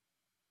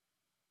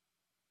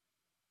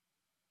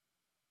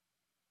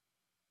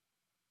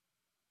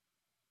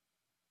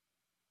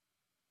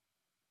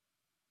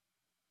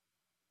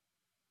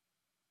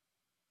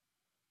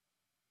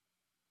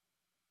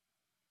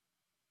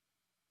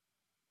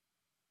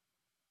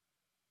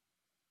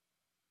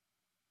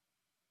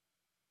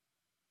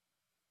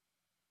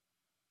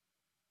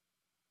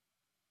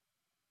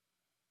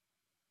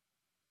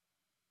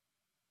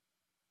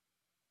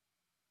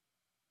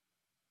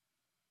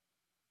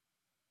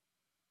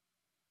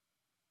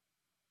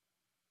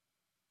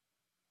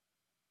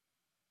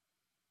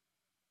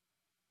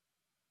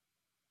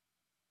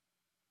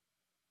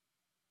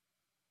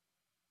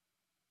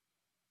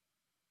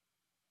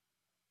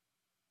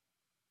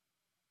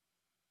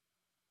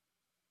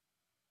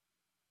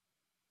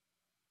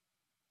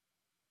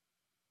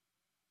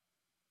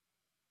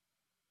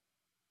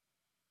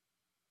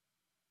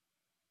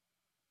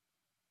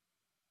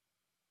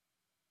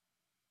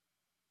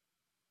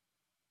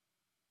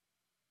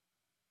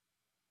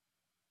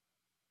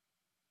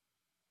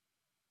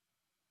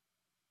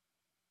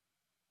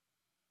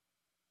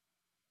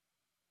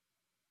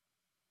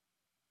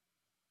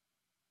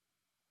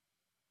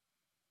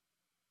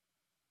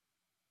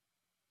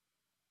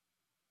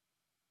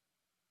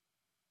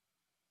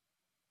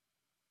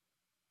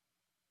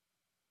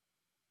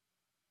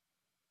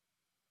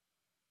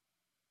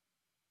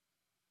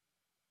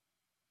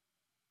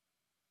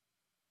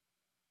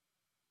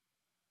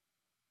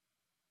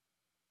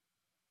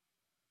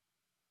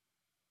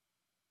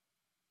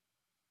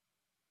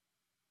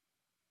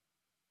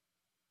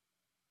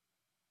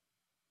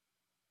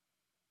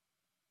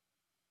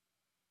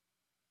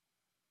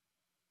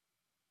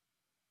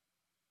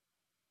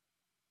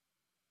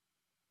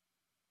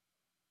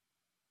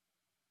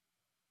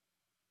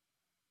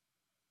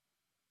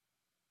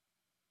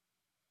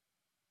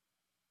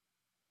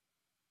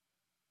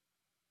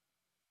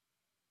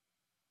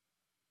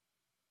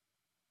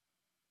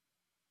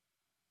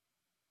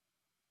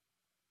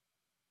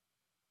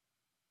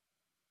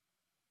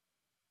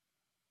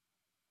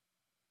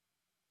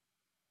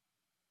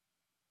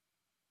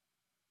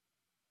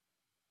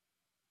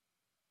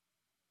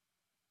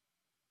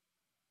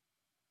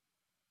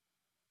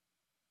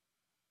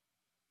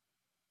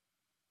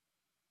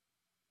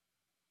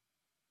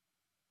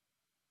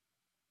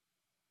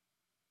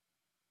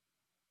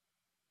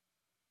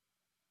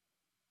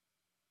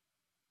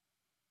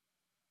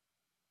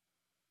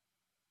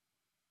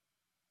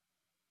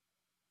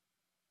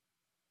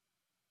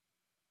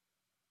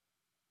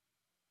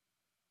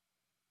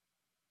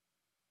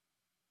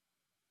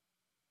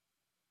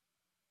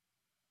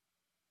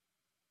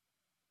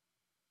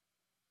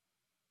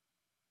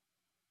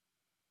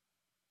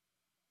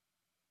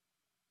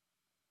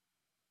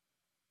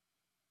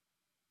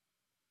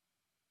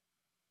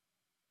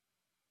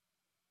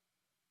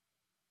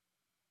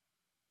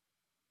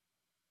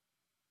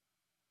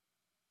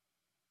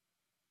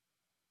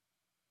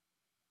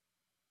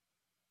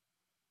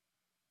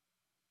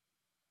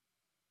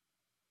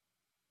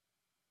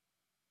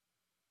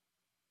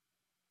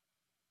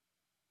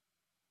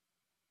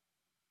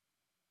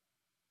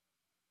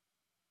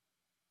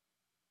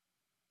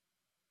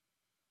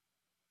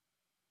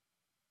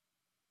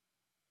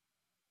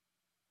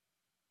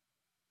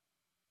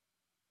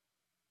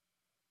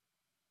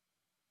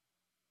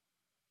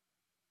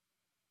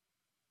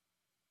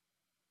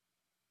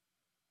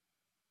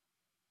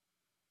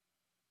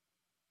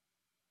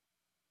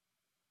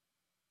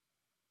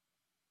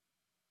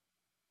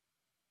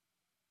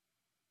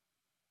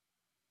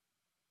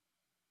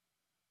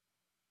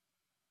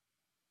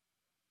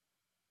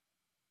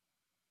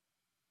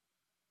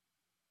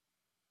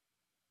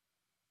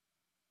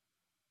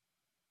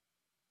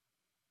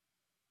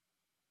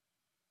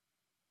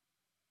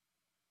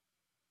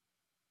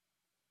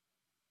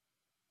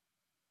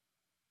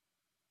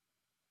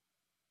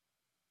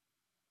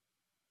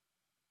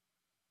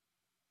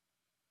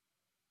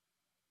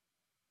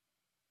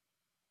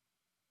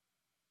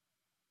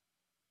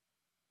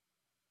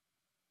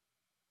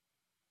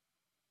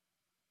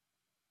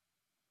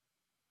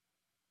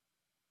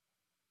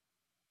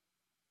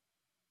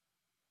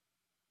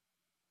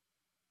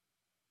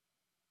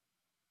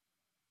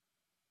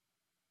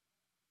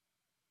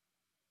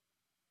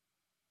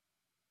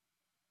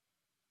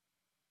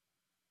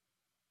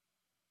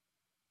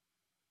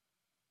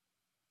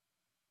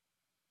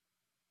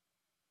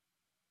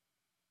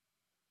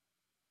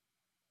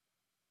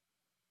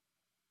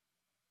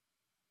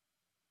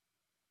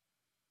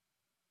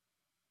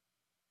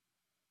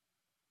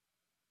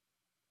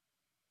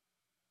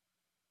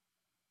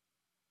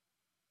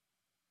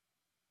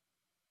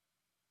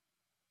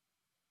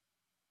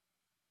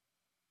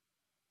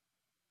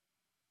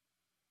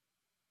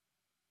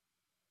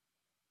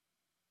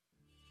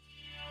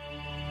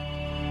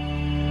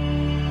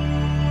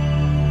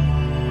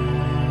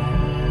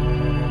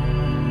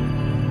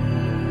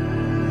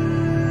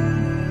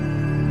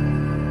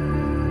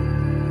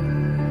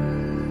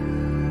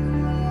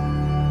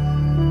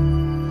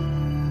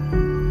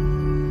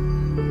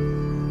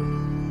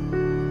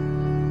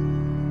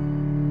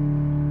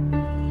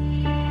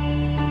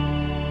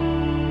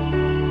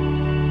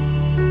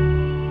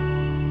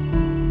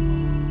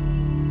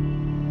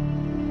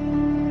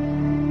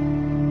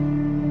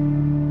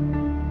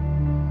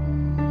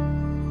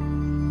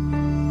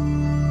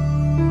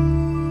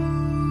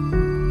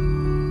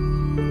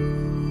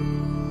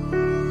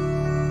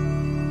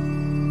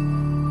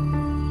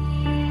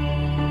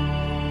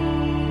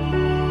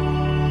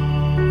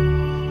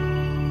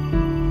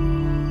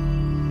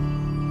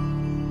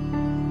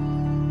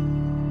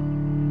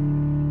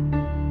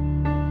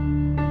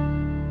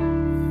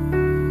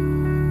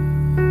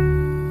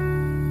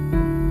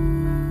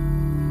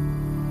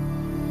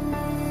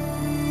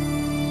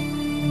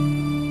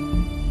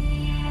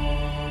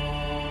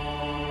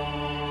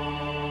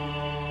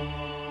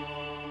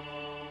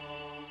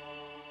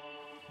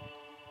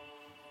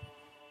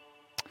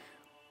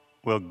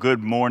Well, good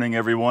morning,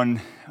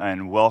 everyone,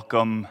 and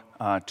welcome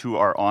to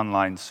our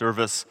online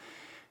service.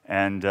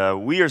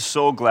 And we are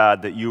so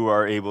glad that you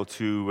are able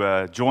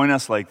to join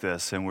us like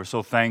this, and we're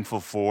so thankful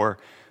for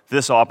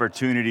this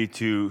opportunity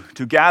to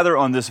gather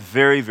on this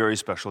very, very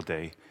special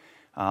day.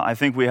 I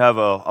think we have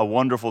a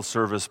wonderful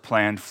service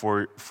planned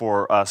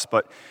for us,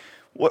 but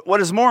what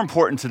is more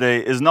important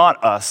today is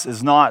not us,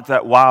 is not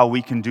that, wow,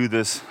 we can do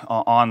this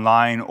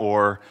online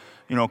or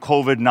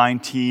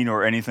COVID-19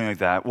 or anything like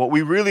that. What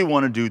we really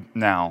want to do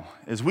now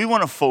is we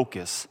want to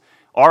focus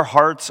our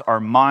hearts, our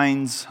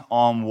minds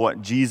on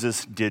what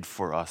Jesus did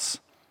for us.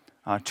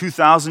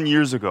 2,000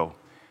 years ago,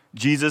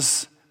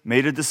 Jesus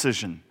made a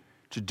decision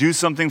to do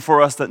something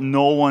for us that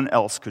no one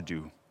else could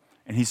do.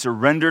 And he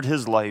surrendered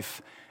his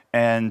life,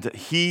 and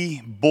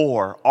he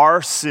bore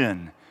our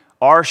sin,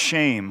 our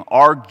shame,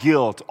 our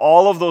guilt,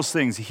 all of those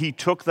things. He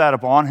took that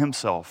upon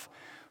himself,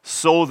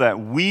 so that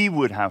we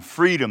would have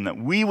freedom, that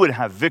we would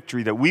have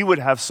victory, that we would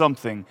have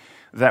something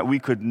that we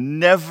could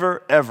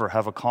never, ever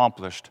have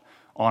accomplished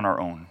on our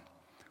own.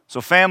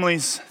 So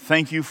families,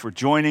 thank you for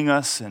joining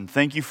us, and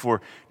thank you for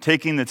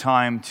taking the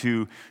time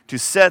to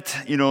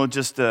set,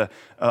 just a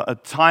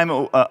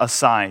time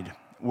aside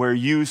where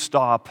you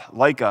stop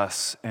like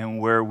us and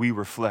where we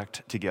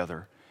reflect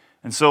together.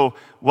 And so,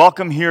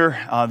 welcome here.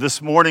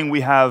 This morning we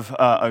have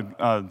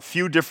a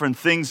few different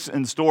things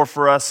in store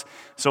for us.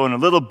 So in a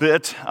little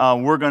bit,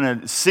 we're going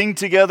to sing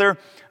together.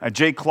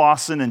 Jake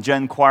Clausen and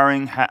Jen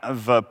Quiring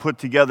have put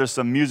together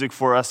some music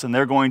for us, and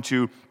they're going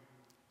to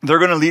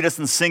lead us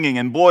in singing.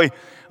 And boy,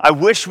 I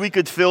wish we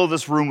could fill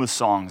this room with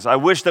songs. I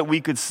wish that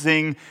we could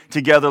sing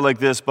together like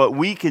this, but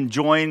we can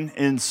join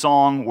in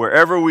song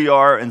wherever we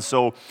are. And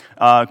so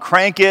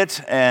crank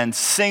it and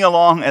sing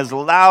along as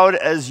loud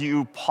as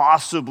you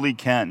possibly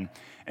can.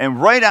 And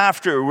right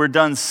after we're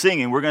done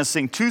singing, we're going to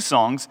sing two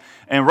songs.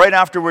 And right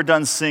after we're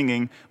done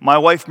singing, my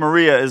wife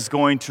Maria is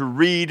going to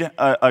read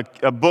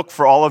a book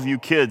for all of you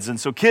kids. And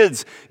so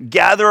kids,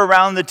 gather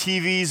around the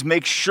TVs.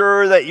 Make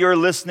sure that you're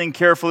listening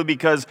carefully,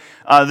 because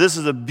this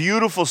is a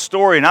beautiful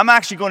story. And I'm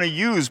actually going to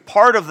use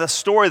part of the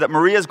story that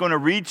Maria is going to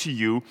read to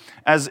you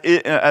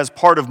as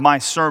part of my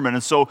sermon.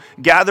 And so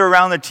gather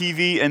around the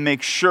TV and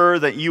make sure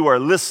that you are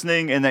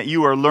listening and that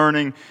you are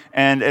learning.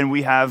 And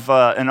we have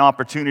an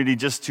opportunity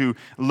just to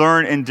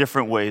learn in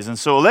different ways. And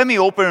so let me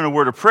open in a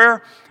word of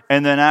prayer.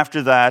 And then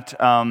after that,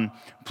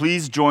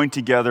 please join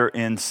together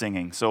in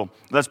singing. So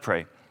let's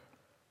pray.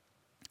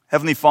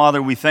 Heavenly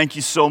Father, we thank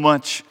you so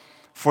much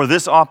for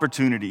this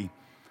opportunity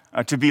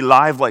to be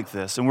live like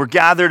this. And we're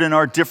gathered in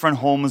our different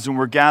homes, and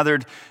we're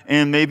gathered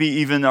in maybe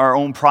even our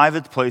own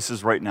private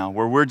places right now,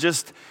 where we're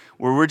just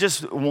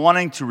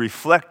wanting to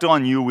reflect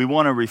on you. We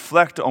want to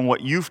reflect on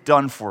what you've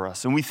done for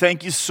us. And we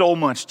thank you so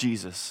much,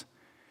 Jesus.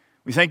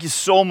 We thank you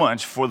so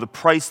much for the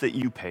price that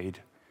you paid,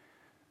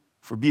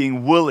 for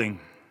being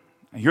willing.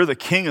 You're the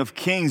King of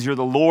Kings. You're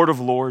the Lord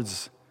of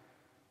Lords.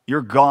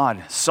 You're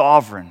God,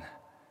 sovereign.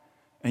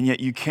 And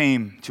yet you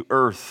came to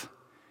earth,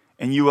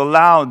 and you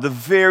allowed the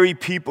very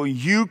people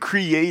you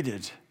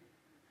created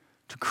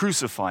to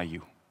crucify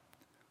you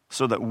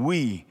so that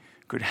we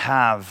could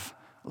have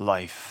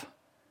life.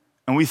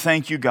 And we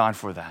thank you, God,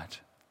 for that.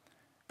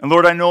 And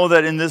Lord, I know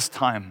that in this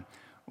time,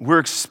 we're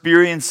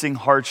experiencing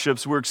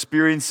hardships. We're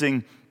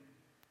experiencing,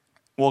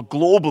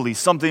 globally,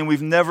 something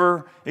we've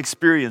never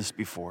experienced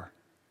before.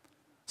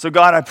 So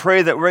God, I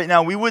pray that right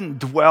now we wouldn't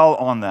dwell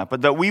on that,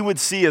 but that we would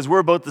see, as we're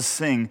about to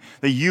sing,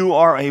 that you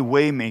are a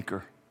way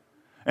maker.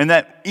 And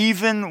that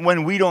even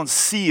when we don't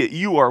see it,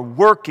 you are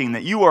working,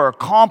 that you are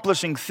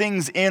accomplishing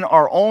things in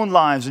our own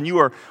lives, and you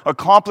are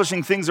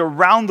accomplishing things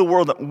around the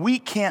world that we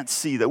can't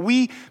see, that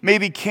we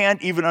maybe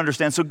can't even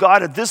understand. So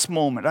God, at this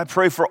moment, I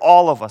pray for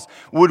all of us,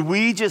 would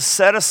we just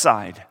set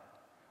aside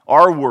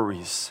our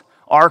worries,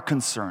 our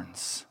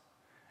concerns,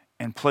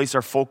 and place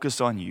our focus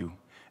on you,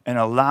 and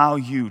allow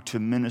you to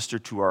minister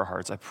to our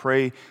hearts. I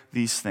pray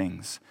these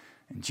things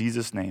in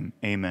Jesus' name,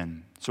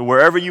 amen. So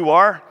wherever you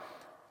are,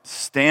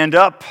 stand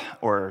up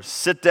or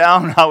sit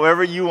down,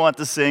 however you want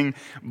to sing,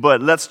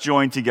 but let's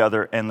join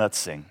together and let's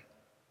sing.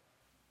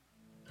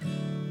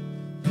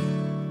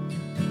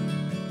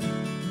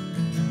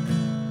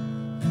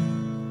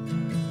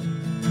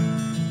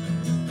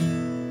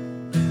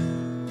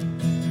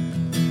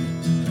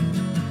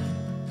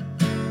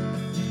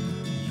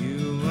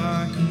 You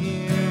are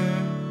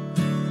here,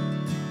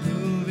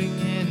 moving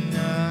in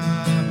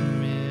our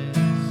midst.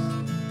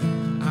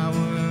 I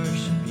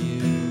worship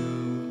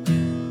you.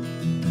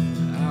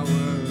 I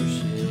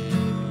worship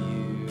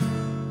you.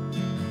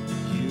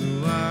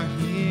 You are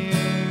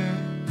here,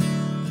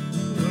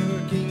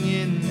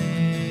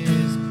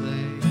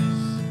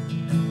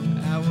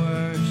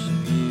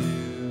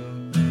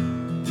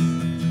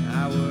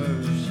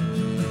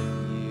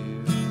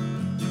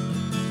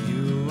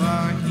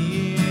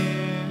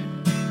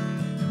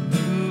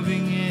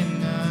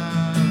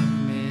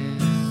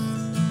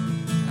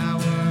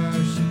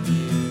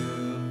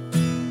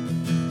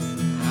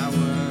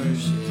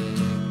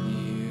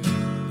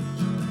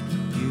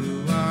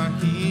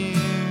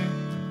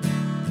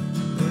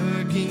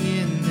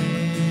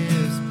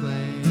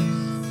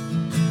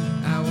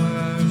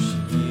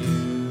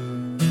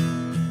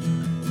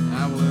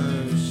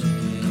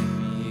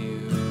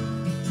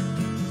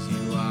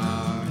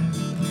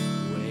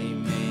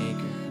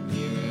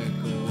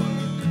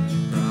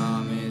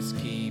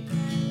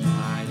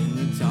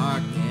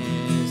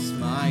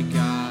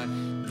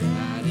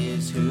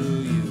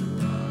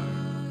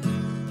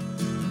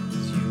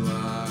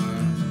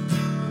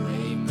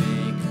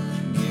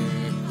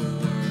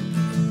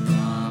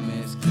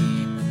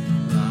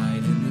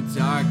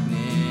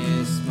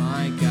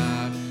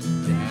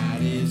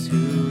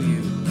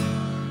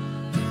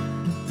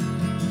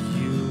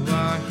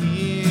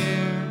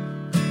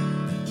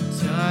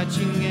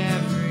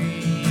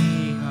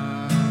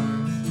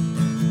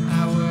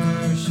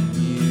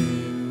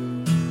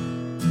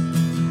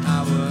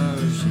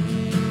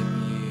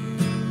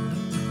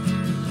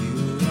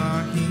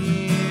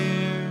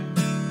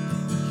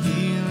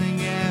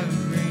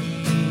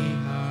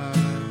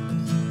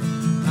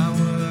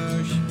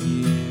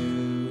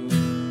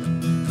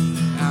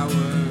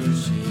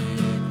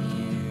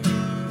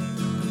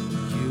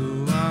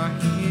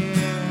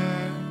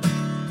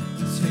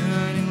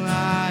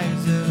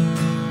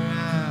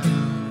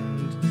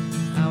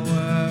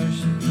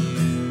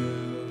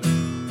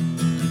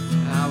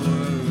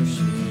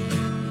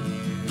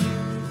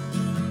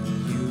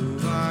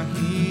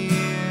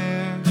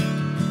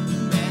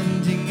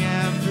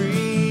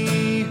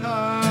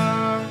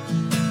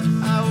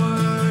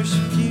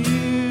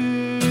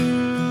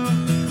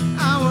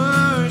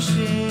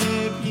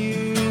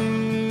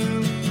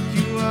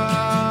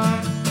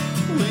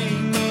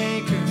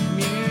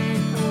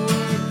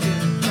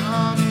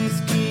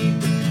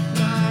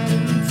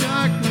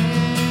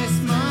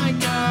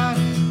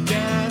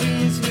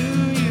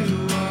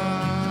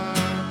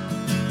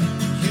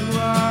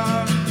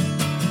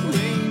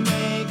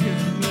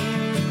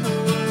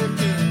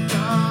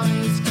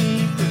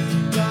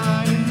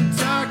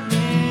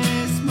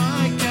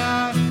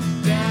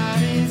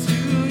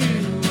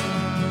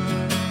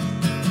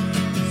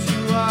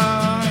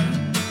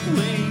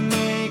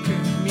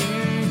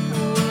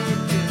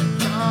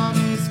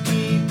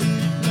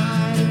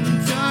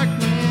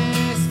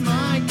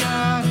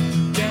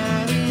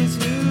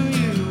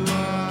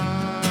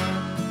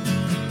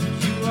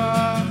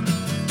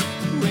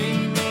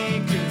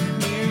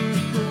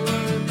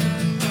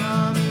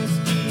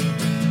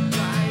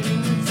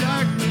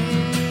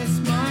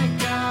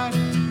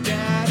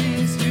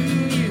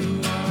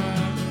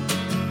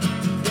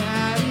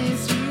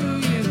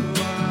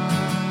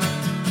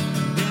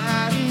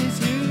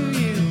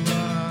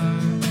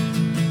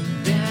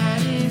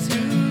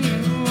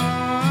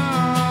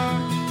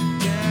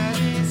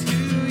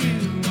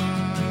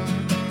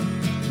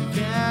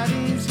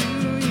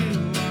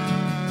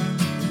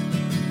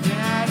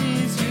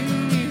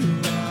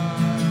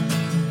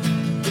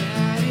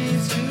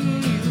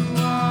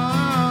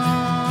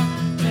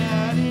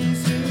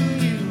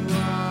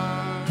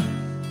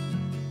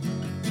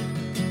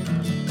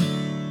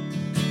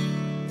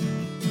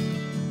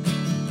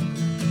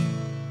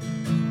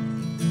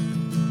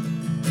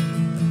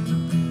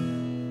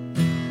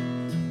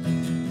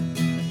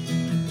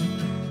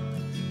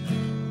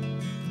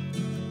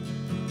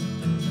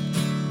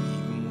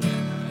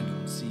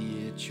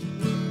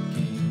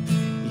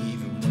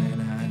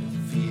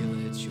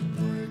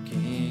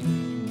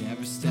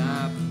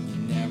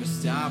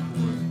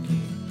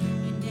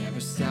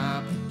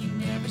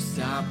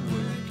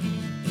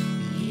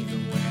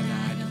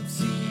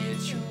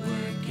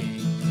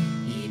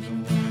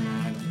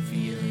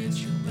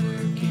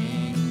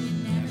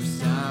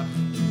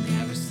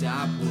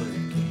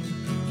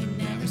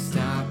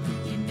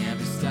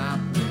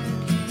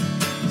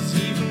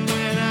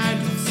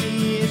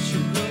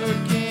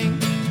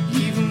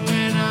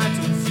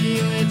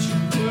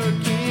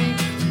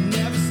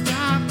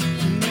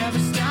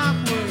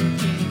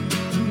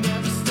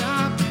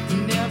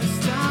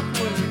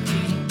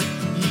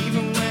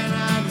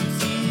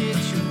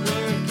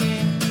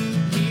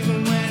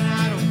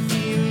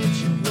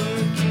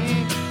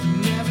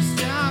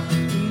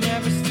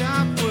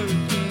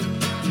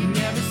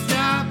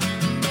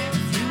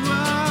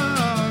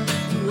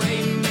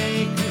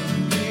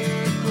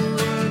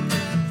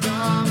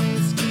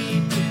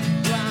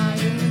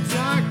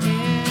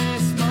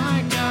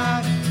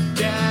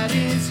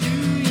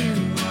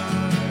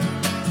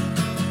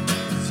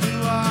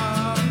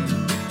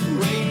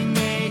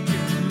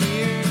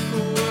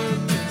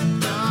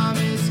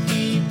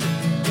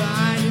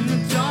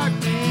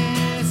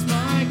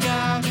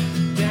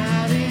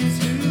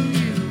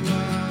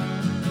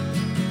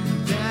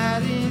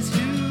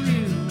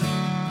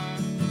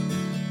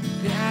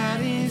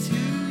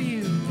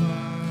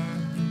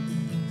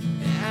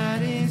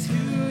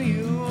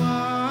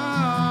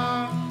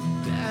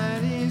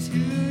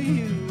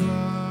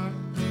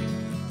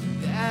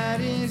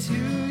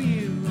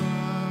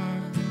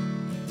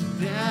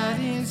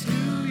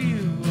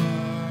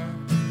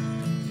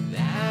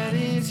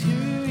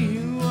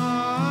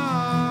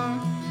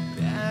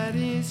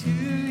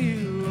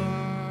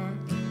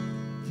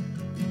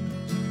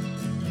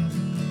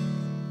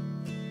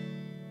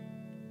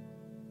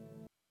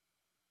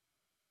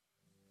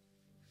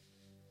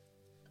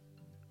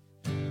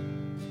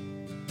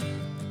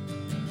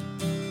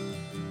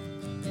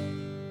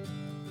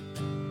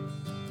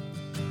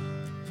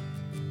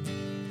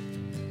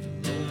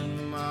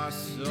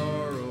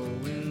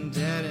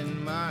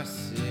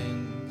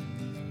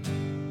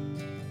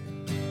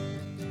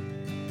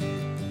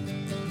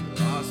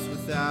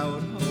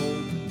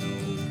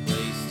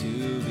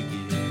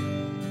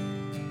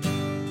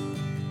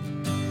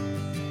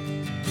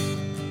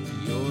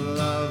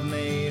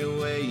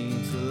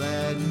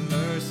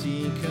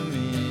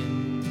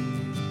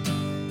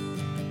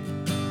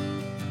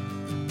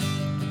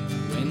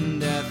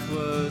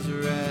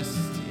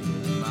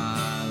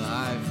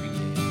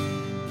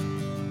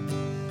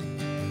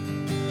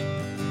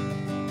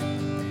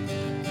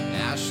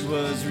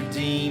 was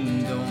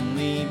redeemed,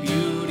 only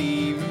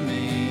beauty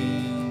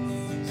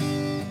remains.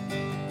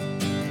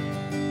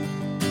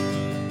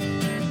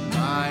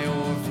 My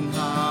orphan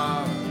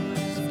heart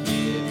was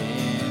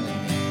given a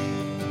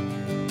name.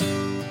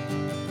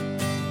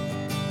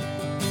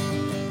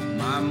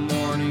 My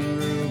morning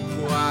grew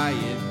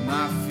quiet,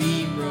 my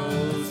feet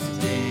rose to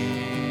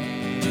dance.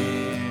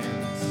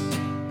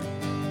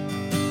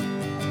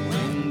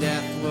 When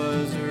death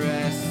was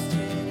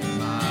arrested,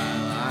 my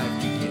life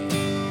began.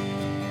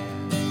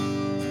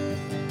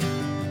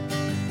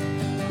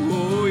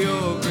 Oh,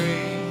 your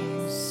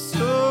grace,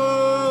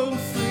 so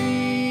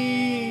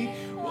free,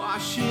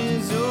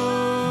 washes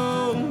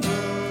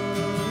over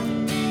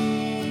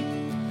me.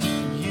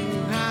 You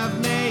have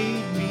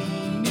made me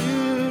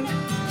new.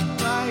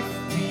 Life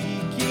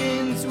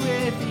begins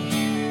with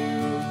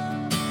you.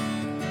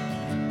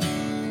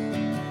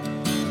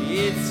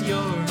 It's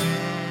your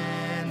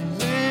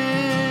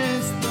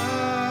endless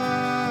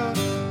love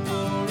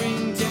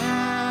pouring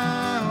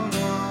down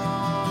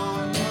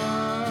on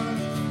us.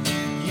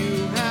 You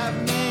have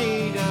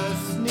made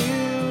us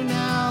new.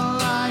 Now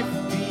life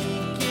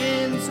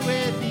begins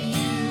with you.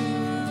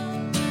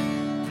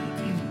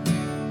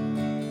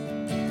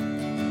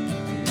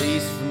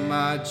 Released from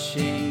my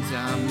chains,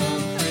 I'm no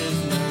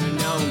prisoner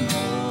no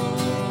more.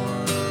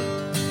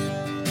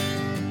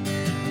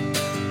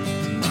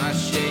 My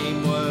shame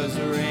was a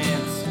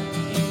ransom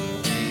you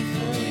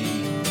faithfully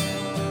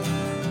bore.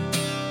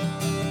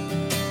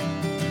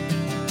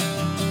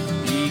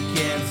 He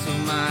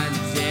canceled my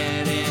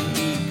debt and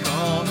he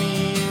called me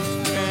his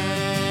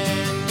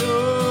friend.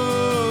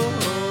 Oh,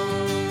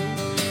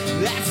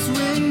 that's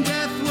when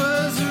death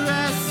was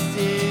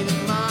arrested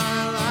and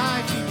my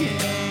life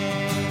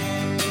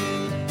began.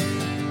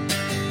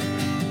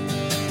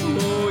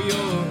 Oh,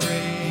 your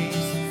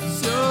grace,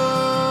 so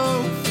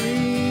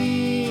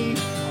free,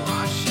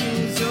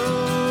 washes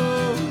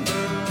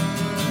over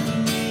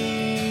me.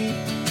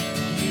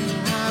 You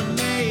have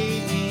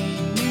made me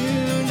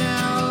new.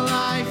 Now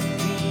life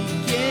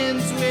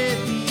begins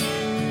with you.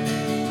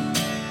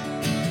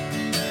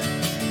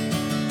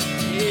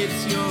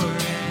 It's your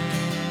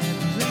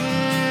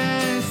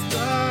endless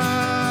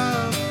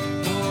love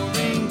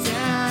pouring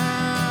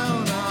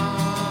down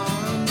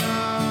on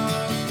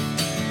us.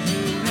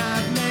 You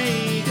have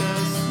made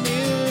us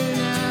new.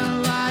 Now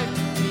life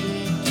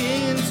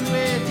begins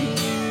with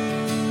you.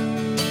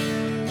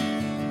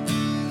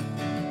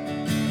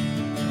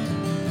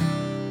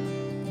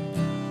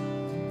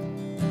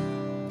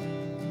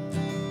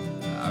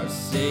 Our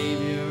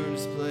Savior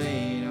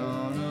displayed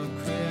on a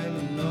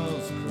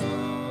criminal's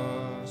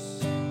cross.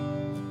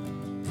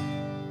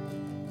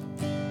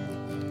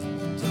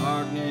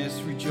 Darkness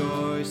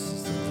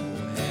rejoices,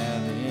 though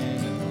heaven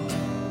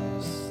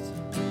lost.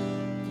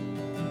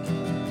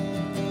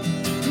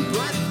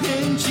 But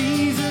then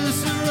Jesus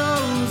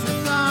arose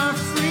with our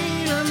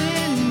freedom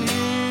in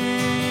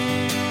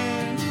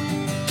hand.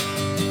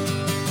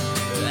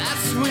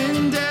 That's when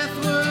death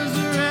was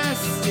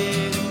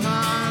arrested and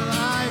my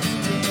life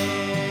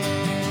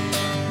began.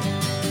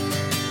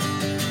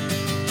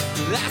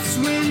 That's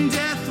when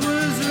death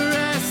was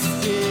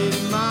arrested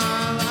and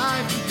my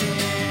life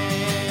began.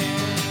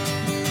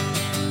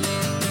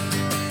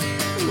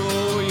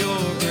 Oh,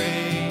 your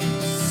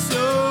grace,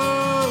 so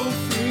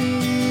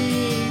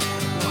free,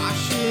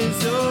 washes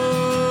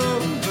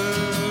over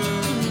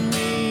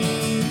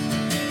me.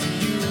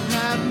 You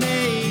have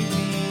made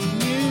me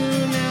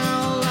new. Now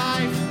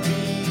life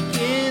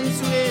begins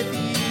with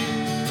you.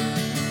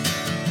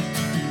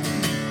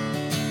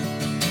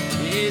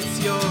 It's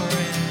your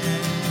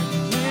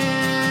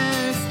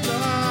endless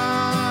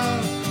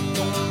love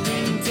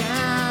pouring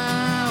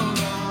down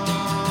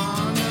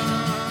on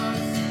us.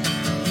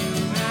 You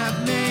have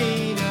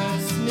made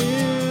us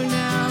new.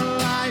 Now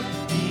life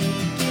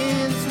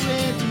begins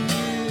with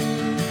you.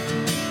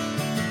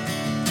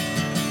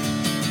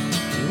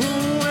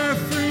 Oh, we're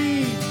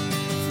free,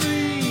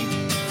 free,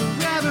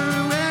 forever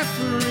we're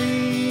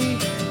free.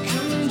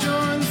 Come and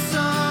join the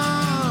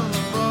song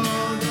of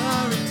all the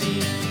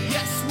redeemed.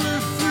 Yes,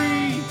 we're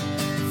free,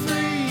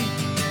 free,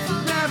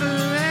 forever,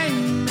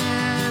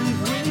 amen.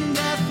 When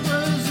death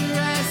was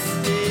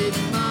arrested,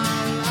 my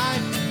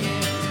life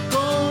began.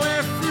 Oh,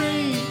 we're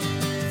free,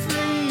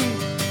 free,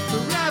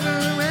 forever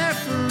we're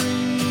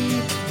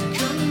free.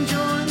 Come and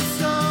join the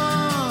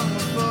song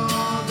of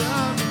all the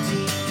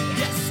redeemed.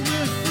 Yes,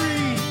 we're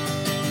free,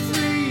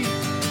 free,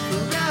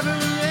 forever,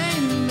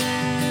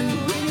 amen.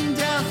 When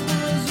death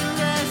was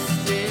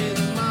arrested,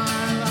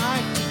 my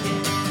life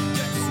began.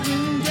 Yes,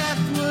 when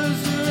death was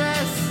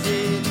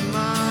arrested,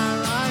 my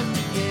life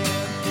began.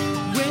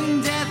 When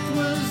death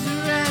was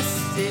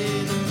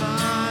arrested,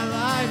 my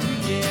life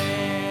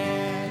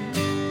began.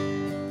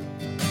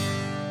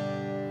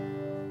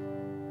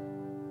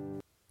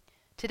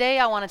 Today,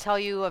 I want to tell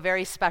you a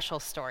very special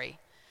story.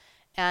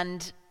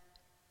 And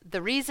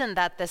the reason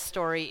that this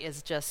story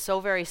is just so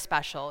very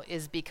special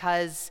is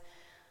because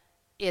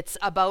it's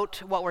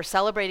about what we're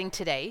celebrating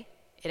today.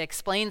 It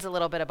explains a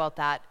little bit about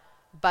that,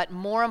 but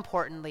more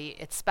importantly,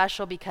 it's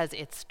special because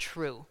it's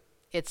true.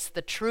 It's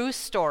the true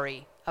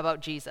story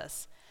about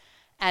Jesus.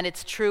 And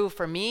it's true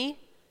for me,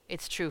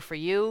 it's true for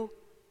you,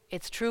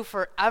 it's true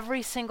for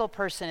every single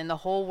person in the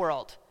whole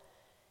world.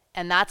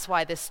 And that's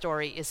why this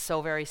story is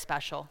so very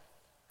special.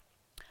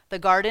 The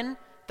Garden,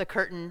 the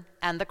Curtain,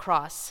 and the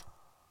Cross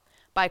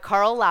by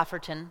Carl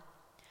Lafferton,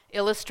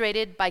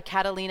 illustrated by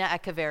Catalina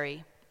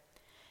Echeverri.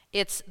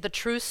 It's the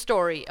true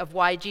story of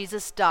why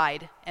Jesus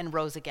died and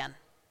rose again.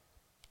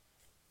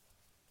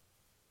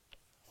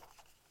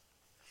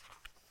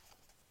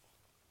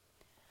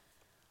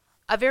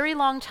 A very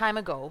long time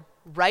ago,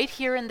 right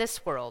here in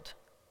this world,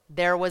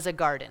 there was a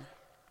garden.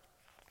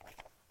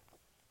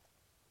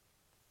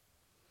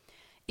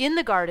 In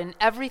the garden,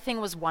 everything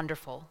was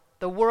wonderful.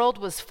 The world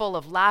was full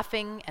of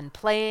laughing and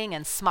playing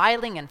and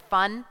smiling and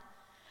fun.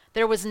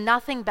 There was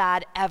nothing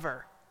bad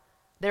ever.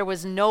 There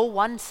was no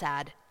one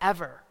sad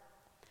ever.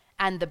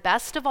 And the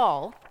best of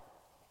all,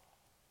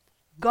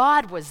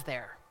 God was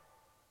there.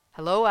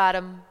 Hello,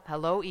 Adam.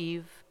 Hello,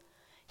 Eve.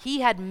 He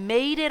had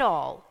made it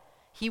all.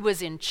 He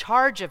was in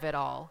charge of it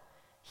all.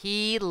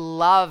 He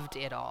loved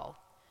it all.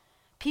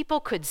 People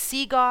could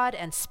see God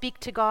and speak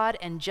to God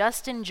and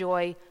just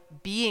enjoy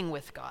being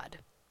with God.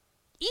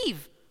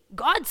 Eve,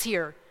 God's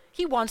here.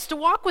 He wants to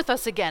walk with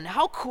us again.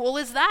 How cool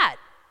is that?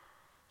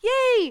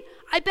 Yay!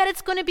 I bet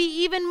it's going to be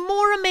even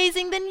more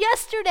amazing than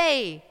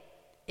yesterday.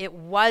 It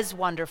was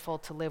wonderful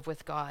to live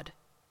with God.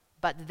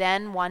 But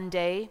then one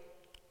day,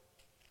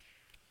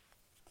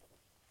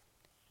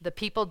 the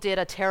people did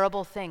a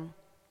terrible thing.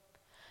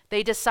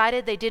 They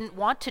decided they didn't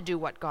want to do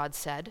what God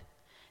said.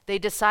 They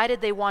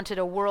decided they wanted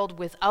a world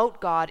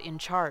without God in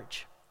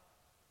charge.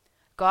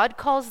 God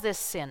calls this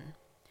sin.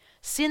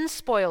 Sin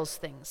spoils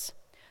things.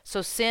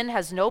 So sin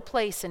has no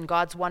place in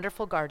God's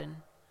wonderful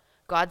garden.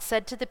 God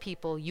said to the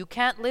people, "You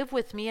can't live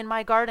with me in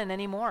my garden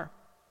anymore."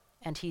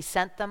 And he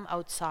sent them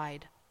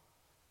outside.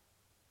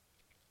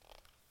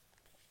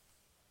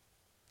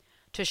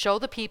 To show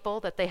the people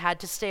that they had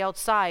to stay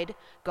outside,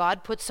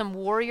 God put some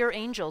warrior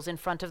angels in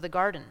front of the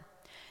garden.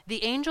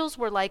 The angels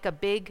were like a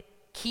big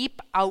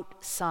 "keep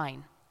out"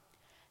 sign.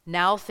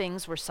 Now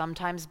things were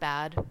sometimes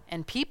bad,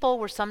 and people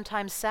were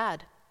sometimes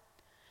sad.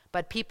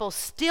 But people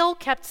still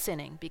kept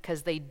sinning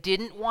because they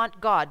didn't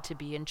want God to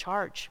be in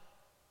charge.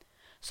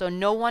 So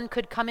no one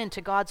could come into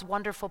God's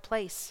wonderful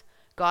place.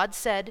 God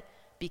said,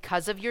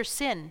 "Because of your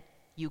sin,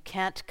 you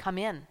can't come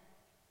in."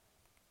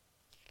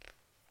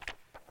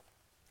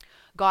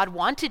 God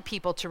wanted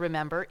people to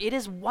remember it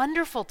is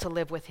wonderful to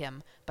live with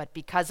him, but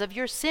because of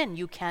your sin,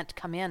 you can't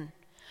come in.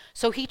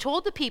 So he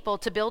told the people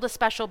to build a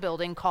special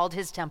building called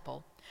his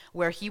temple,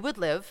 where he would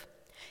live.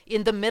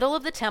 In the middle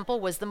of the temple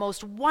was the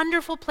most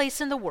wonderful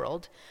place in the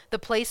world, the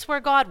place where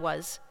God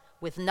was,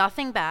 with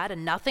nothing bad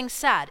and nothing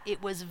sad.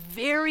 It was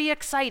very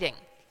exciting.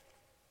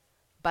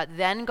 But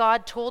then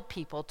God told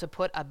people to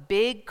put a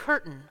big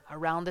curtain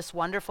around this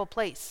wonderful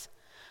place.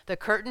 The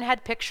curtain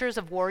had pictures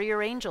of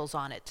warrior angels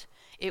on it.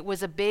 It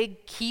was a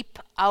big "keep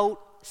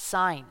out"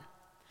 sign.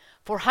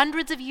 For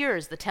hundreds of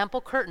years, the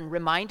temple curtain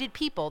reminded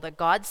people that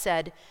God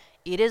said,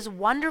 "It is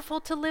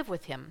wonderful to live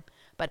with him,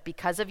 but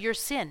because of your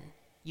sin,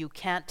 you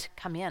can't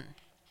come in."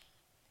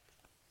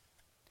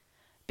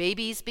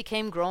 Babies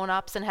became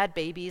grown-ups and had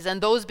babies,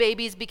 and those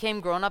babies became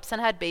grown-ups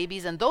and had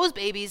babies, and those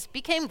babies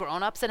became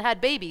grown-ups and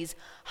had babies.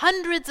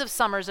 Hundreds of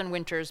summers and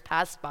winters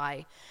passed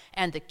by,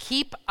 and the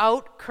 "keep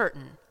out"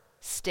 curtain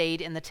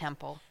stayed in the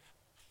temple.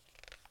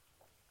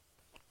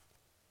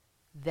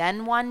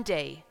 Then one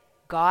day,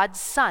 God's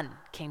Son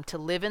came to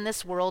live in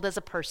this world as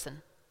a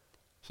person.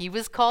 He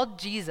was called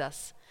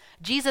Jesus.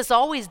 Jesus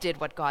always did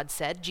what God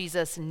said.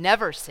 Jesus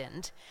never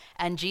sinned.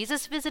 And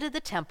Jesus visited the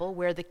temple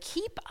where the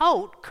 "keep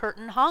out"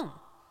 curtain hung.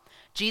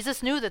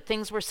 Jesus knew that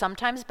things were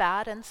sometimes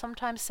bad and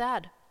sometimes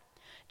sad.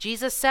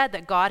 Jesus said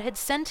that God had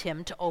sent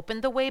him to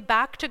open the way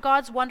back to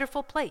God's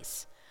wonderful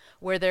place,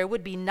 where there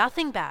would be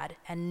nothing bad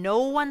and no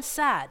one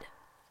sad.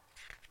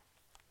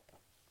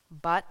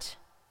 But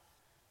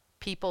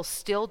people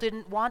still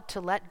didn't want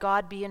to let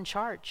God be in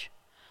charge,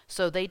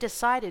 so they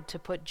decided to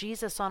put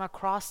Jesus on a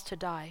cross to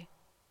die.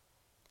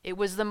 It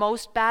was the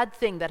most bad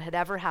thing that had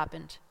ever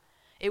happened.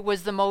 It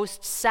was the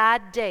most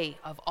sad day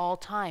of all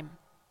time.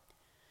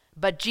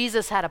 But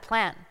Jesus had a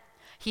plan.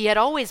 He had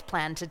always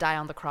planned to die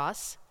on the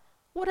cross.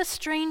 What a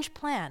strange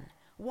plan.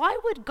 Why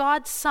would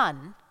God's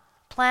Son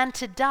plan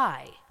to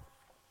die?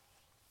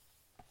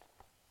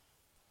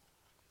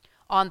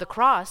 On the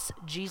cross,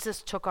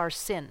 Jesus took our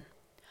sin.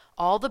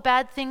 All the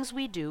bad things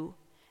we do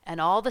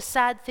and all the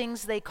sad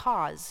things they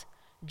cause,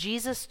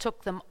 Jesus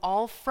took them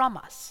all from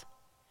us.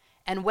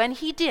 And when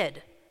he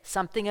did,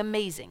 something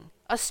amazing,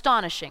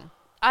 astonishing,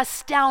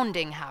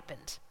 astounding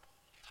happened.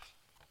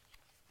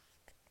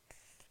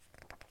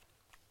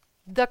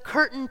 The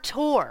curtain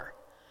tore.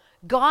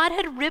 God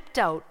had ripped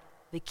out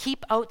the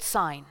 "keep out"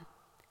 sign.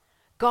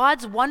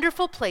 God's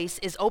wonderful place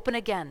is open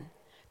again.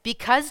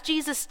 Because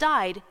Jesus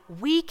died,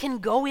 we can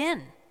go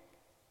in.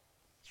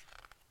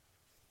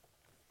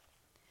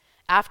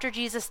 After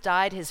Jesus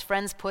died, his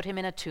friends put him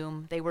in a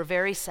tomb. They were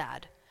very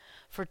sad.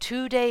 For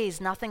 2 days,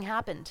 nothing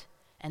happened.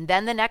 And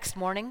then the next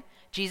morning,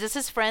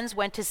 Jesus' friends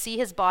went to see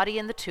his body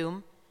in the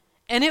tomb,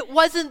 and it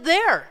wasn't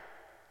there.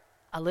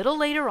 A little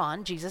later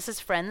on, Jesus'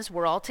 friends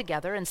were all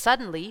together, and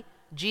suddenly,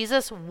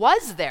 Jesus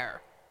was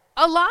there,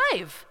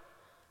 alive.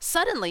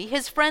 Suddenly,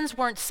 his friends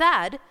weren't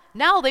sad.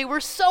 Now they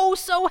were so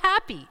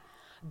happy.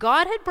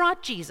 God had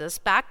brought Jesus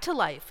back to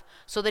life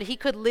so that he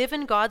could live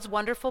in God's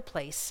wonderful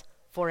place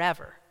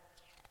forever.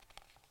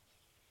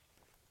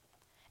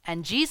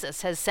 And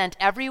Jesus has sent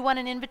everyone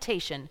an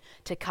invitation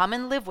to come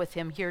and live with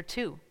him here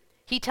too.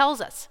 He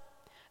tells us,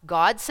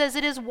 God says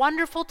it is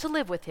wonderful to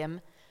live with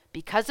him.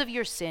 Because of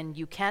your sin,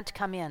 you can't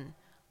come in.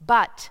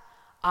 But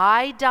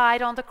I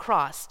died on the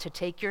cross to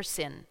take your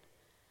sin.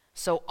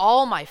 So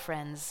all my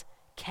friends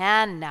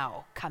can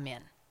now come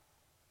in.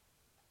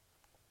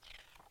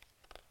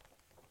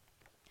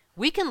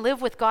 We can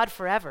live with God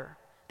forever.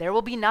 There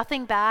will be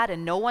nothing bad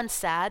and no one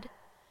sad.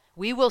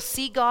 We will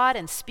see God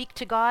and speak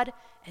to God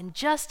and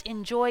just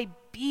enjoy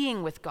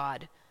being with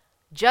God,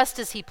 just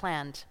as he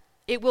planned.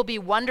 It will be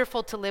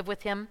wonderful to live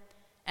with him,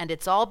 and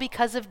it's all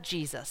because of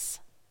Jesus.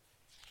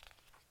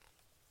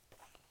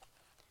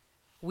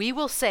 We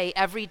will say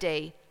every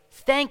day,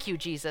 thank you,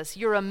 Jesus,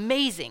 you're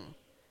amazing.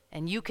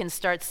 And you can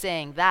start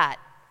saying that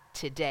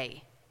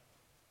today.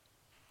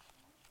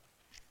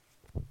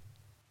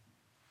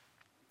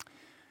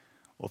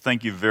 Well,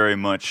 thank you very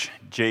much,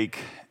 Jake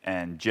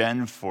and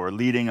Jen, for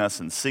leading us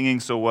and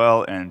singing so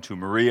well, and to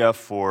Maria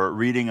for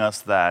reading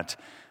us that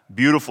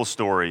beautiful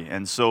story.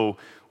 And so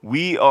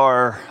we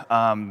are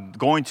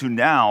going to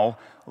now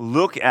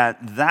look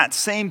at that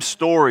same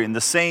story and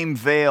the same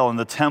veil in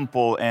the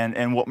temple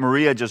and what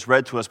Maria just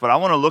read to us. But I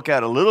want to look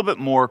at it a little bit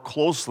more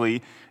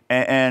closely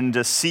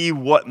and see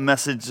what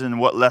message and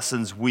what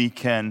lessons we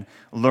can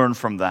learn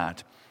from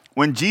that.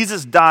 When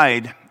Jesus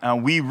died,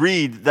 we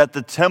read that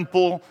the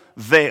temple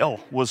veil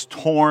was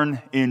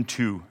torn in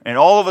two. And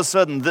all of a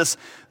sudden, this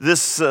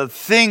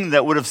thing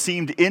that would have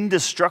seemed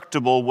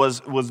indestructible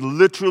was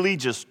literally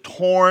just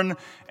torn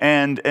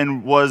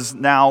and was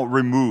now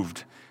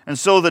removed. And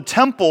so the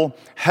temple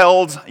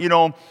held,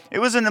 it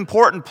was an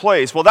important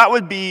place. Well, that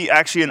would be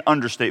actually an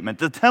understatement.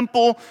 The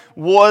temple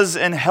was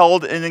and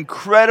held an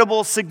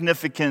incredible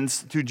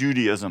significance to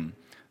Judaism.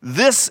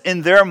 This,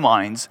 in their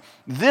minds,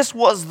 this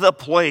was the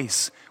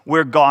place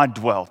where God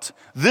dwelt.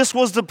 This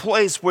was the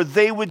place where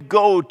they would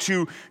go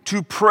to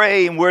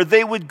pray, and where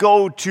they would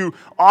go to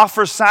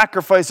offer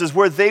sacrifices,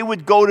 where they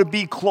would go to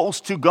be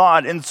close to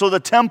God. And so the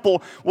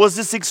temple was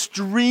this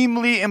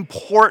extremely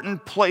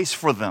important place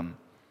for them.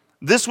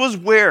 This was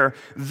where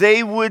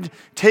they would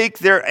take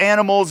their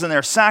animals and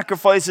their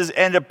sacrifices,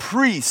 and a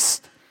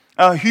priest,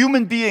 a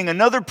human being,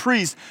 another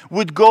priest,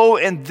 would go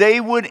and they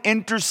would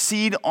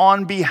intercede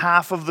on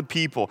behalf of the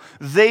people.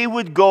 They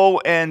would go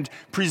and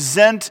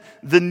present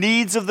the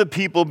needs of the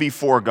people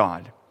before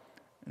God.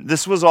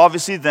 This was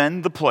obviously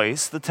then the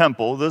place, the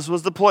temple, this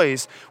was the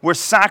place where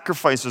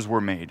sacrifices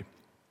were made.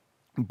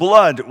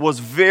 Blood was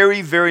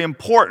very, very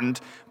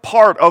important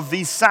part of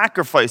these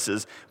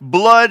sacrifices.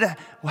 Blood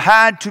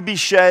had to be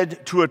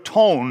shed to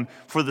atone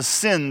for the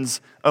sins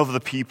of the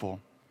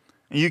people.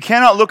 And you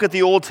cannot look at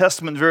the Old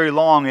Testament very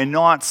long and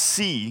not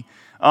see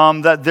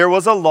that there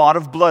was a lot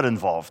of blood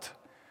involved.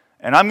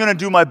 And I'm going to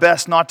do my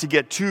best not to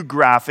get too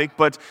graphic,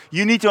 but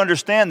you need to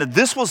understand that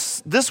this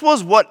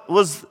is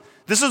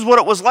what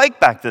it was like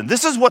back then.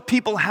 This is what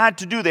people had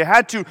to do. They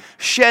had to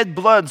shed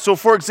blood. So,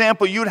 for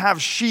example, you would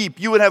have sheep,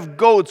 you would have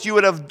goats, you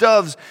would have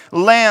doves,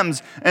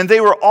 lambs, and they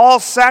were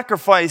all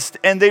sacrificed,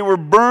 and they were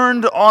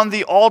burned on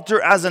the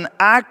altar as an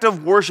act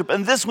of worship.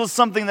 And this was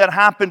something that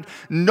happened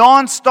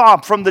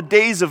nonstop from the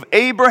days of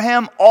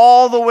Abraham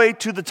all the way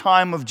to the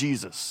time of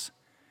Jesus.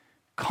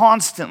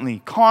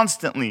 Constantly,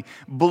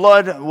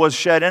 blood was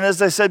shed. And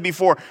as I said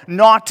before,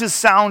 not to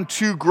sound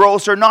too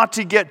gross or not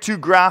to get too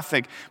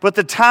graphic, but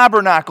the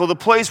tabernacle, the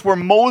place where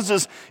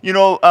Moses,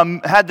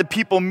 had the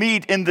people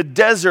meet in the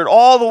desert,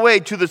 all the way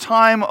to the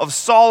time of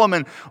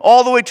Solomon,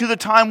 all the way to the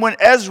time when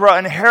Ezra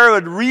and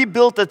Herod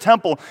rebuilt the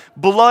temple,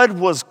 blood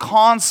was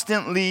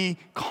constantly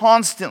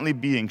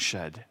being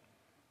shed.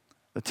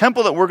 The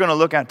temple that we're going to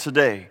look at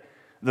today,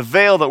 the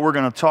veil that we're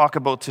going to talk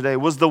about today,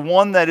 was the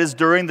one that is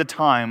during the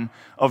time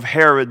of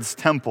Herod's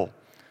temple.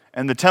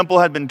 And the temple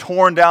had been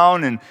torn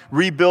down and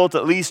rebuilt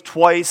at least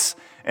twice.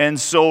 And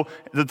so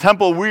the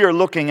temple we are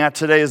looking at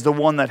today is the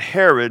one that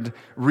Herod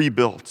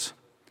rebuilt.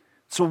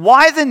 So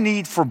why the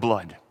need for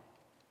blood?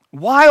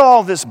 Why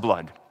all this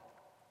blood?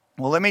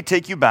 Well, let me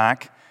take you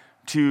back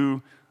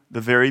to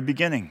the very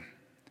beginning.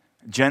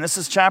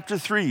 Genesis chapter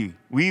 3,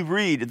 we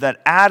read that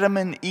Adam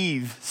and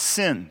Eve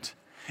sinned.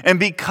 And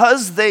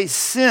because they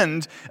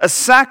sinned, a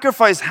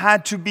sacrifice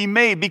had to be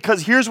made.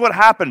 Because here's what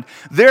happened.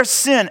 Their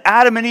sin,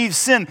 Adam and Eve's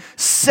sin,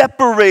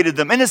 separated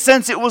them. In a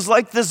sense, it was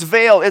like this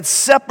veil. It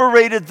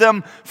separated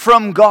them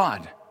from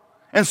God.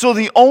 And so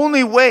the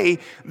only way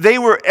they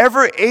were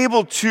ever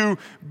able to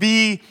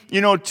be,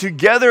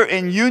 together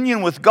in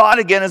union with God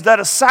again is that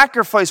a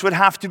sacrifice would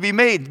have to be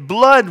made.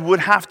 Blood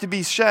would have to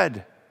be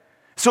shed.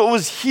 So it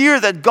was here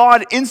that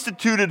God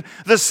instituted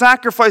the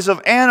sacrifice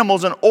of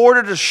animals in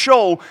order to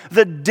show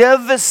the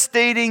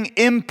devastating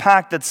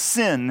impact that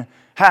sin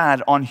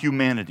had on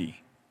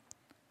humanity.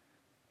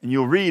 And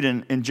you'll read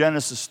in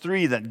Genesis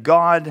 3 that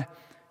God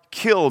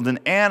killed an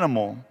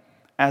animal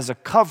as a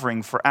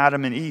covering for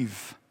Adam and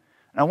Eve.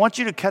 And I want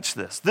you to catch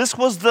this. This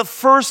was the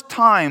first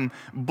time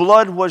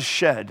blood was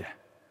shed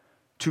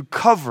to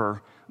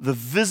cover the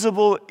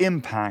visible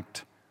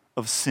impact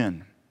of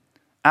sin.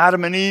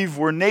 Adam and Eve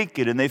were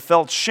naked and they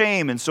felt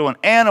shame, and so an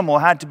animal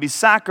had to be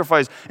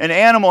sacrificed. An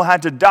animal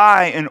had to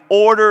die in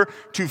order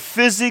to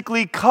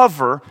physically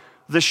cover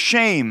the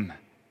shame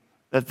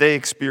that they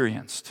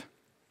experienced.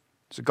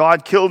 So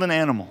God killed an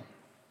animal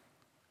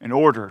in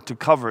order to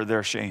cover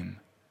their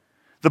shame.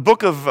 The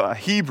book of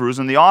Hebrews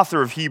and the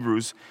author of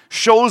Hebrews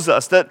shows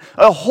us that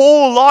a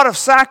whole lot of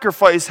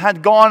sacrifice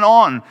had gone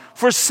on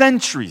for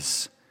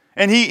centuries.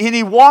 And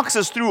he walks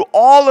us through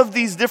all of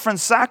these different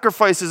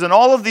sacrifices and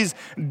all of these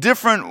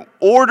different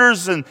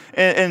orders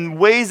and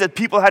ways that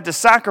people had to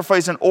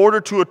sacrifice in order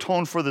to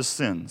atone for the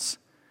sins.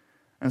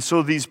 And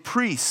so these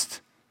priests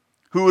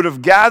who would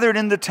have gathered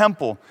in the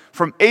temple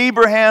from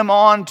Abraham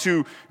on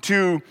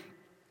to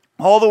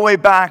all the way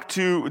back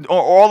to,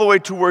 or all the way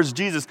towards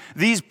Jesus,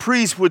 these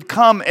priests would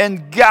come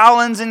and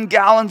gallons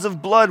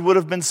of blood would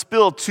have been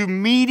spilled to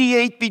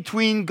mediate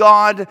between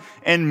God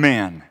and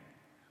man.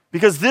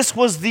 Because this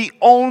was the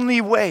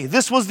only way.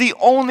 This was the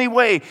only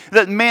way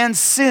that man's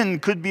sin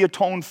could be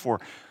atoned for.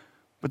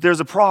 But there's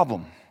a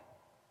problem.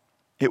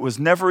 It was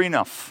never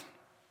enough.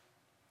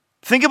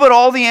 Think about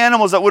all the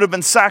animals that would have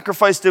been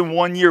sacrificed in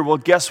 1 year. Well,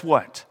 guess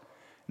what?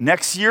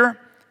 Next year,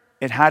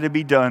 it had to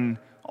be done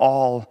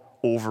all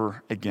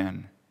over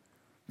again.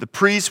 The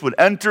priests would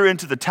enter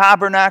into the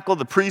tabernacle.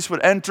 The priests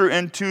would enter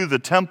into the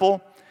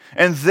temple.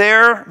 And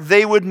there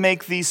they would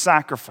make these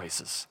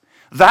sacrifices.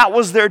 That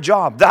was their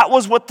job. That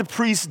was what the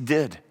priests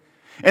did.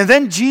 And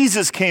then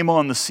Jesus came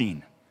on the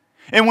scene.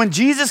 And when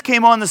Jesus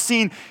came on the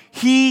scene,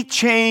 he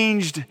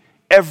changed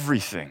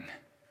everything.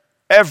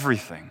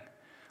 Everything.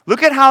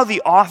 Look at how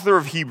the author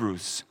of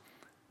Hebrews,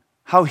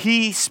 how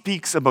he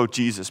speaks about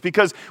Jesus.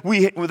 Because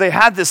they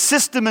had this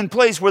system in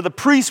place where the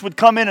priests would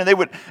come in and they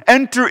would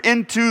enter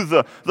into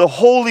the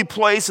holy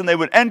place, and they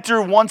would enter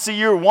once a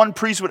year. One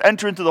priest would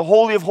enter into the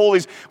Holy of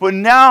Holies. But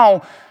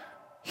now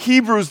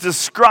Hebrews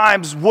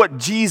describes what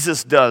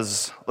Jesus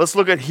does. Let's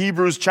look at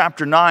Hebrews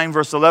chapter 9,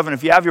 verse 11.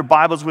 If you have your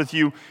Bibles with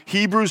you,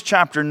 Hebrews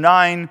chapter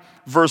 9,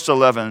 verse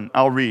 11,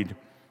 I'll read.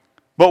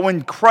 But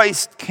when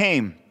Christ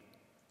came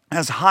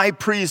as high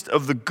priest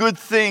of the good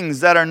things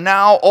that are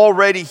now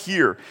already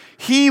here,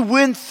 he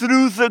went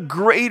through the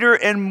greater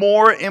and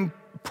more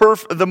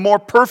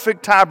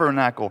perfect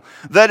tabernacle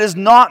that is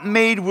not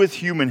made with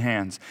human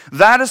hands.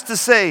 That is to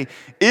say,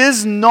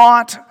 is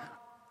not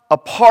a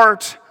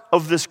part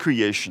of this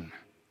creation.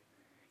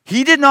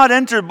 He did not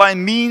enter by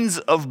means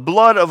of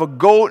blood of a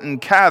goat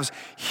and calves.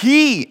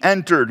 He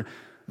entered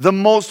the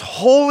most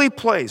holy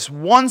place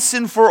once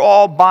and for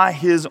all by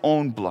his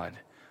own blood,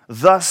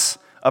 thus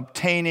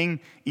obtaining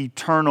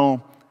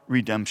eternal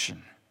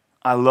redemption.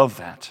 I love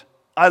that.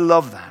 I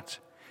love that.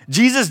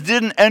 Jesus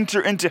didn't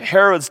enter into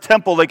Herod's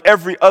temple like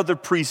every other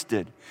priest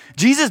did.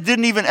 Jesus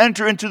didn't even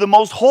enter into the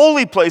most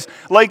holy place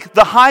like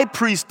the high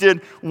priest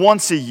did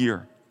once a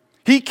year.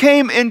 He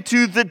came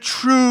into the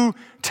true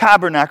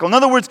tabernacle. In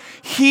other words,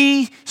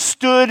 he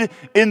stood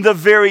in the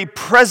very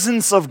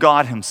presence of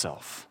God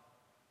himself.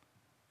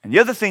 And the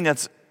other thing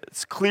that's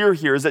clear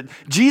here is that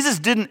Jesus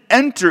didn't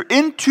enter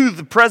into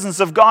the presence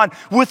of God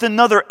with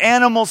another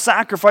animal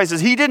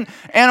sacrifices. He didn't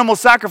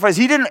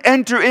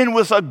enter in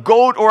with a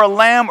goat or a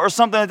lamb or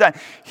something like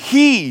that.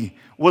 He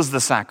was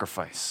the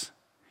sacrifice.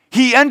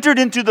 He entered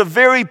into the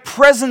very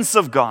presence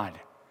of God,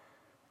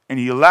 and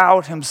he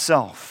allowed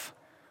himself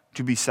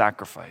to be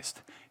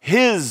sacrificed.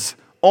 His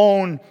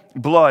own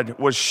blood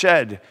was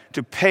shed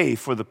to pay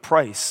for the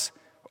price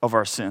of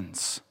our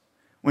sins.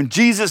 When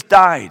Jesus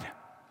died,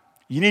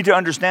 you need to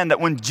understand that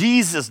when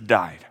Jesus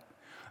died,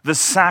 the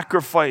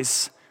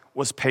sacrifice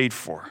was paid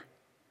for.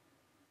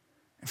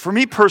 For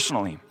me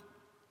personally,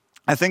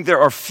 I think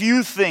there are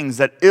few things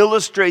that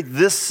illustrate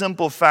this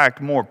simple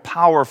fact more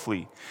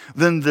powerfully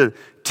than the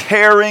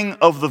tearing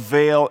of the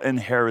veil in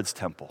Herod's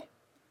temple.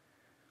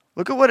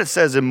 Look at what it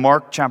says in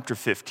Mark chapter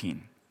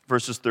 15.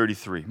 Verses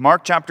 33.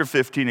 Mark chapter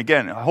 15.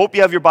 Again, I hope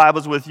you have your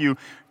Bibles with you.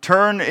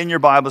 Turn in your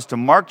Bibles to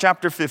Mark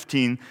chapter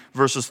 15,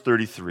 verses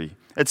 33.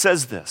 It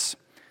says this: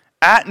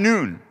 At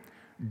noon,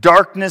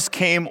 darkness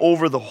came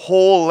over the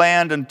whole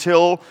land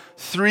until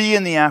 3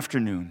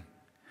 p.m.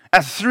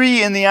 At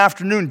 3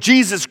 p.m,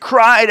 Jesus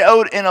cried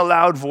out in a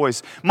loud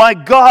voice, my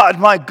God,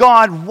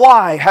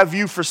 why have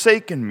you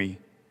forsaken me?"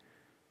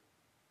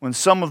 When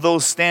some of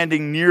those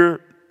standing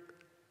near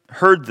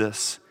heard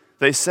this,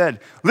 they said,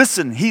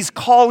 "Listen, he's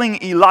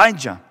calling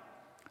Elijah."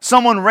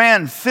 Someone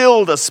ran,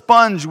 filled a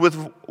sponge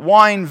with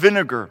wine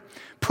vinegar,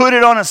 put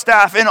it on a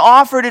staff, and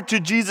offered it to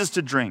Jesus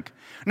to drink.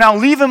 "Now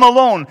leave him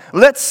alone.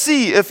 Let's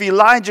see if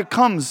Elijah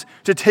comes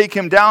to take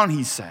him down,"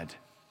 he said.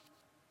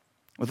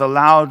 With a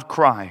loud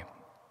cry,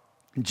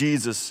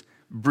 Jesus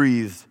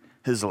breathed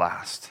his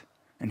last.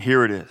 And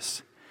here it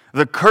is.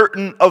 The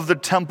curtain of the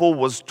temple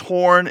was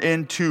torn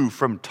in two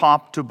from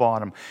top to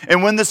bottom.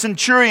 And when the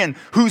centurion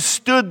who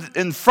stood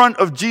in front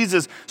of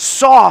Jesus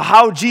saw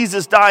how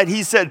Jesus died,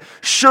 he said,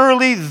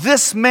 "Surely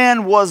this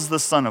man was the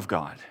Son of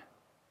God."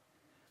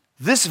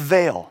 This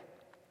veil,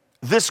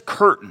 this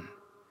curtain,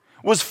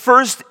 was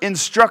first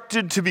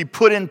instructed to be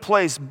put in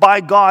place by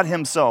God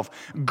himself.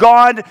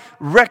 God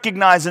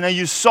recognized, and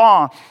you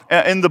saw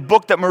in the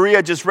book that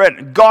Maria just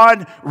read,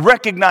 God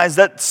recognized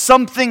that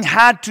something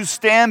had to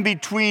stand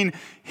between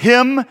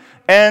him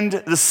and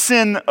the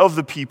sin of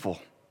the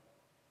people.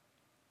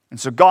 And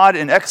so God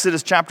in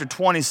Exodus chapter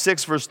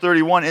 26 verse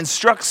 31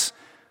 instructs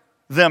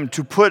them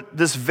to put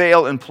this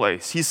veil in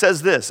place. He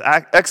says this,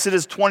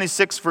 Exodus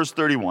 26 verse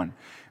 31,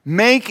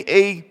 "Make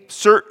a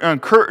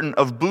curtain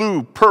of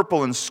blue,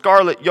 purple, and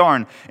scarlet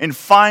yarn in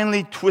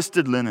finely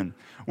twisted linen,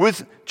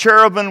 with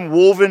cherubim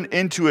woven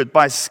into it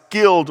by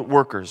skilled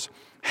workers.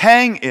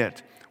 Hang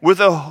it with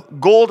a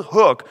gold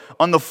hook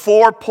on the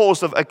 4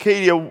 posts of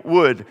acacia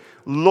wood,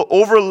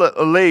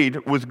 overlaid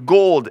with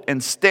gold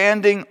and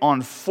standing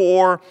on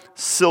 4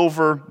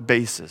 silver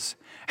bases.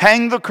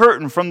 Hang the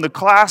curtain from the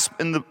clasp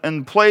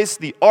and place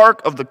the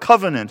ark of the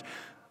covenant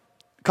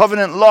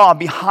law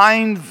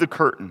behind the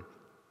curtain."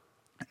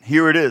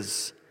 Here it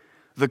is.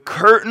 "The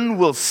curtain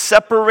will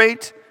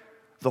separate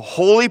the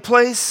holy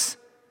place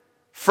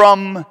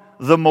from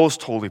the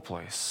most holy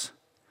place."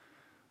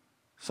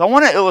 So I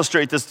want to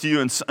illustrate this to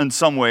you in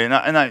some way, and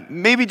I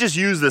maybe just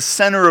use the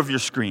center of your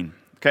screen,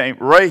 okay,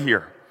 right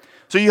here.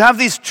 So you have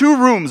these 2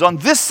 rooms. On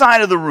this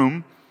side of the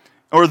room,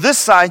 or this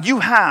side, you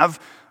have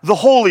the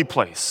holy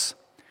place.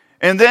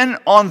 And then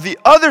on the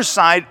other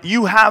side,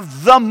 you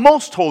have the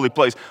most holy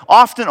place,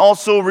 often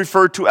also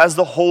referred to as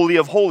the Holy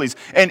of Holies.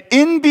 And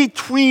in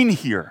between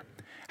here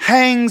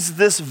hangs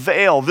this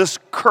veil, this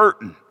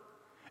curtain.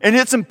 And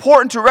it's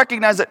important to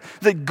recognize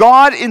that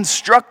God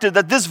instructed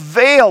that this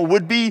veil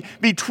would be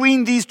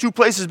between these 2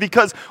 places,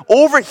 because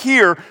over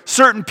here,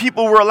 certain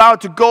people were allowed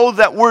to go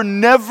that were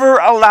never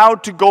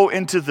allowed to go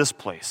into this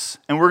place.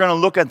 And we're going to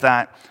look at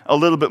that a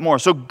little bit more.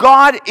 So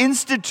God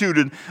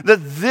instituted that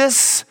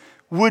this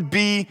would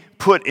be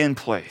put in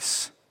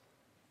place.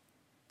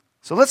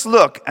 So let's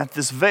look at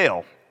this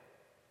veil,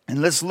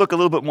 and let's look a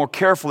little bit more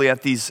carefully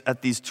at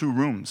these 2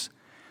 rooms.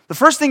 The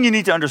first thing you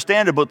need to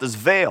understand about this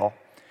veil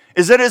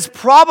is that it's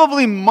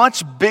probably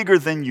much bigger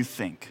than you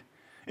think.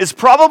 It's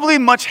probably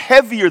much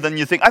heavier than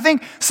you think. I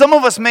think some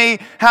of us may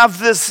have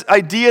this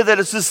idea that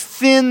it's this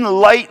thin,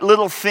 light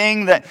little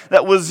thing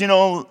that was,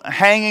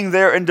 hanging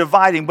there and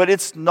dividing, but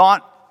it's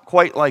not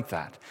quite like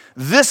that.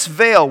 This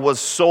veil was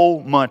so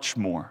much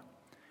more.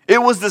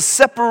 It was the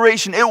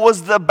separation. It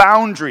was the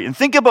boundary. And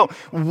think about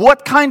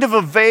what kind of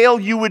a veil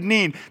you would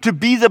need to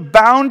be the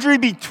boundary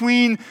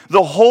between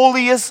the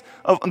holiest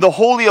of the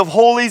Holy of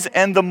Holies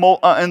and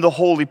the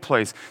holy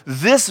place.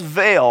 This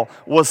veil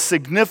was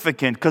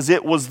significant because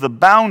it was the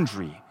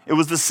boundary. It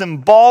was the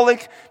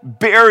symbolic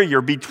barrier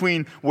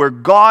between where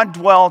God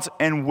dwelt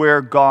and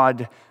where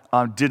God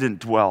didn't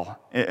dwell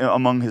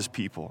among his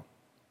people.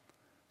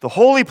 The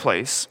holy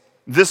place,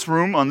 this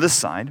room on this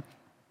side,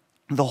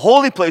 the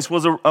holy place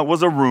was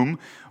a room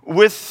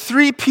with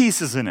 3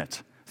 pieces in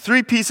it.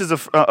 3 pieces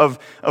of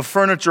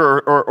furniture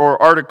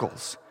or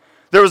articles.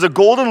 There was a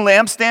golden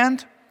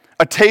lampstand,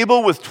 a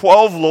table with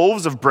 12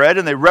 loaves of bread,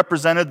 and they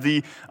represented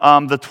the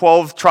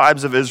 12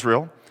 tribes of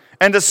Israel,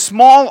 and a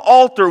small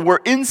altar where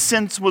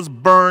incense was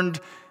burned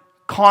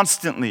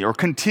constantly or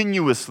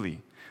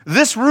continuously.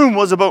 This room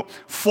was about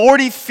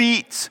 40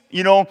 feet,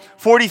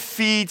 40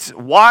 feet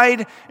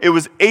wide. It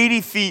was 80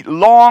 feet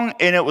long,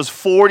 and it was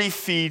 40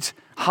 feet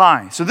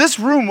high. So this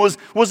room was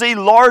a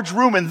large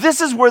room, and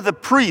this is where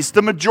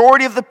the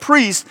majority of the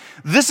priests,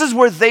 this is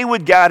where they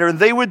would gather, and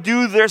they would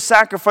do their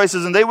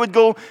sacrifices, and they would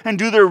go and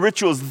do their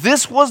rituals.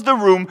 This was the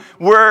room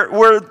where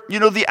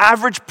the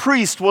average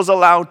priest was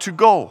allowed to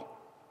go.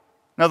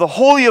 Now the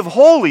Holy of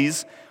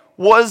Holies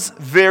was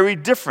very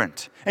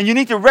different. And you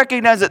need to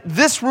recognize that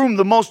this room,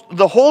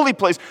 the holy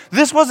place,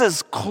 this was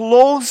as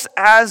close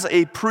as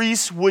a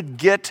priest would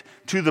get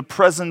to the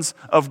presence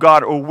of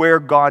God, or where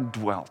God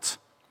dwelt.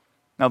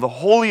 Now, the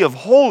Holy of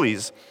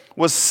Holies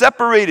was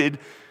separated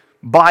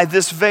by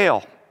this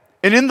veil.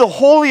 And in the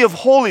Holy of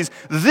Holies,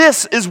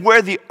 this is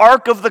where the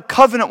Ark of the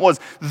Covenant was.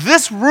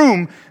 This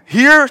room,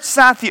 here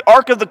sat the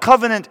Ark of the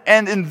Covenant,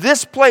 and in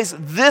this place,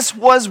 this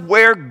was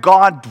where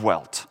God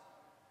dwelt.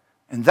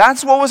 And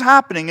that's what was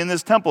happening in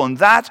this temple, and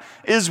that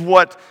is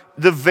what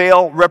the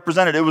veil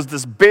represented. It was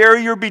this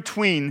barrier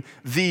between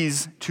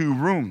these 2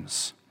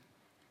 rooms.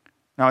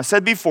 Now, I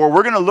said before,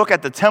 we're going to look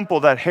at the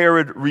temple that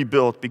Herod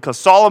rebuilt, because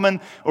Solomon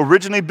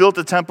originally built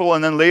the temple,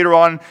 and then later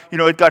on,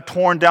 it got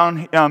torn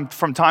down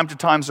from time to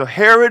time. So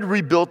Herod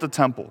rebuilt the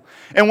temple.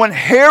 And when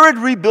Herod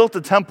rebuilt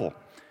the temple,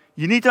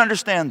 you need to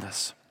understand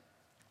this.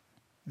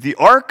 The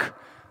ark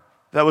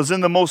that was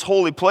in the most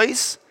holy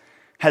place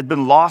had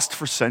been lost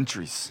for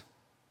centuries.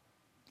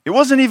 It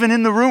wasn't even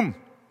in the room.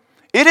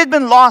 It had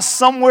been lost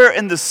somewhere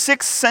in the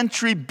 6th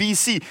century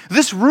BC.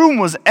 This room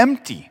was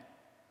empty.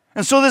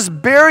 And so this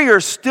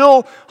barrier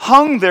still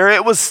hung there.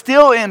 It was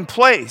still in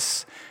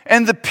place.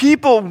 And the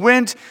people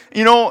went,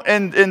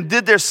 and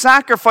did their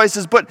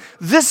sacrifices, but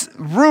this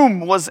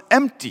room was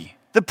empty.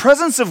 The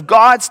presence of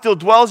God still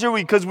dwells here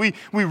because we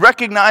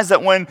recognize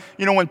that when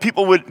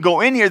people would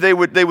go in here, they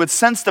would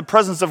sense the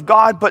presence of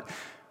God, but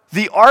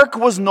the ark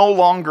was no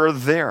longer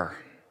there.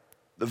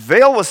 The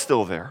veil was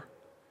still there.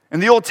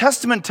 And the Old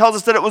Testament tells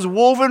us that it was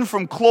woven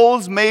from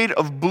clothes made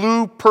of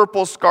blue,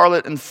 purple,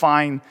 scarlet, and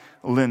fine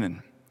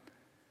linen.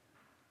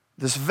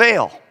 This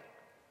veil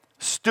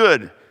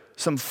stood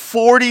some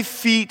 40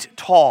 feet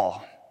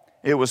tall.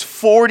 It was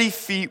 40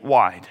 feet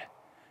wide.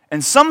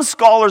 And some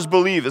scholars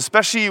believe,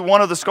 especially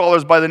one of the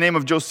scholars by the name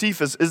of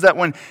Josephus, is that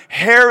when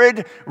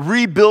Herod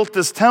rebuilt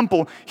this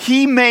temple,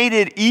 he made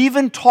it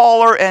even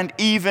taller and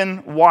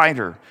even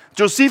wider.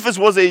 Josephus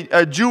was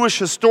a Jewish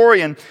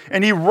historian,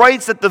 and he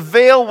writes that the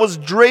veil was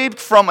draped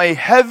from a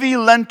heavy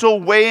lintel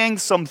weighing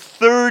some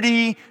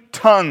 30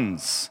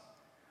 tons.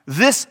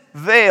 This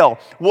veil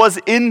was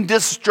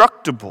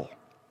indestructible.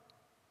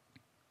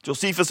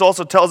 Josephus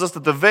also tells us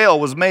that the veil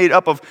was made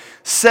up of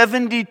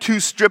 72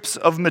 strips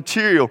of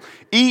material,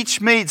 each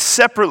made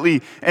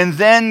separately and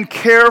then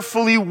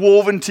carefully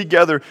woven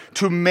together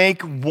to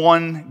make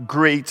one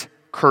great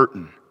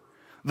curtain.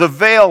 The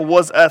veil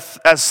was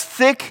as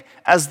thick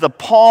as the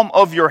palm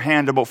of your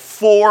hand, about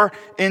 4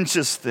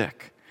 inches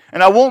thick.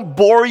 And I won't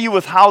bore you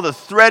with how the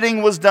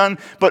threading was done,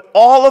 but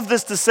all of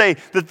this to say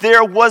that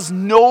there was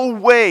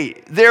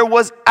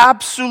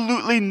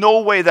absolutely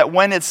no way that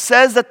when it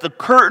says that the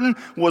curtain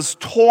was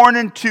torn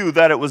in two,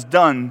 that it was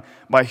done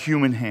by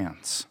human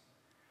hands.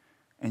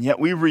 And yet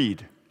we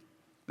read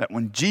that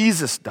when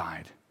Jesus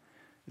died,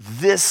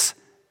 this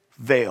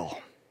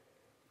veil,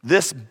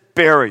 this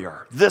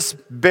barrier, this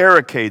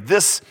barricade,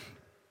 this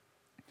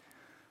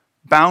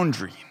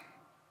boundary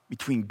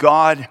between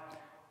God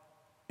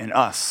and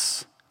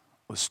us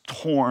was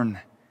torn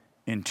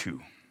in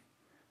two.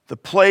 The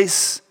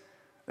place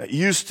that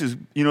used to,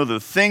 the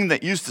thing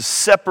that used to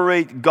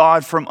separate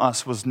God from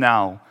us was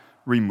now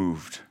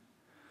removed.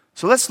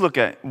 So let's look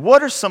at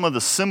what are some of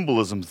the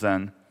symbolisms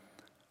then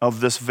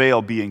of this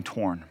veil being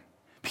torn.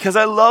 Because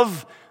I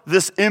love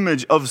this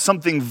image of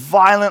something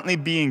violently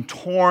being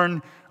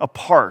torn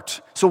apart.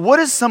 So what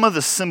is some of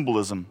the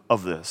symbolism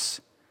of this?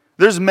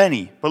 There's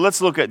many, but let's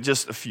look at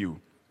just a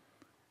few.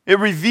 It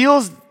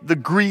reveals the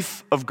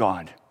grief of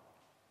God.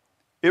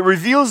 It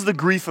reveals the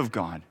grief of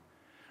God.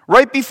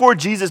 Right before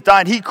Jesus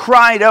died, he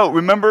cried out,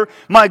 remember,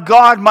 my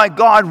God,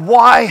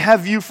 why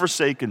have you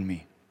forsaken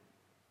me?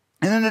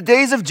 And in the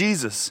days of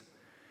Jesus,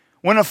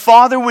 when a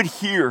father would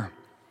hear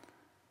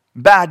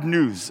bad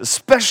news,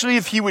 especially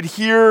if he would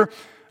hear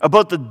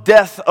about the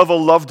death of a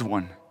loved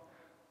one,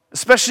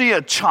 especially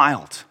a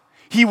child,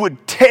 he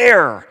would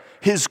tear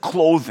his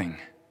clothing.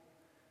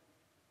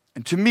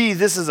 And to me,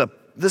 this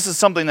is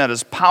something that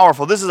is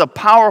powerful. This is a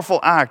powerful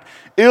act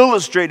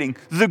illustrating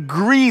the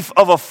grief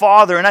of a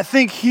father. And I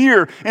think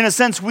here, in a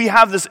sense, we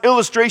have this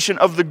illustration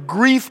of the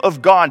grief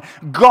of God.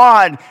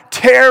 God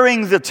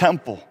tearing the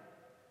temple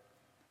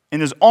in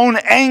his own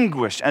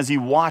anguish as he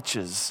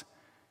watches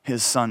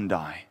his son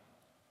die.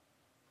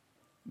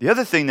 The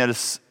other thing that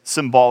is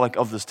symbolic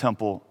of this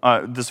temple,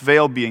 this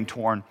veil being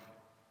torn,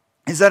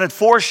 is that it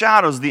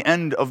foreshadows the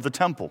end of the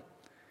temple.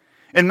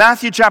 In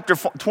Matthew chapter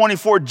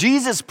 24,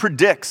 Jesus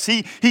predicts,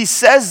 he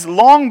says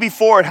long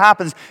before it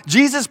happens,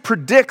 Jesus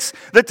predicts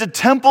that the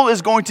temple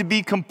is going to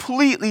be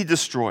completely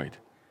destroyed.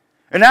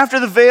 And after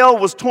the veil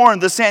was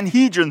torn, the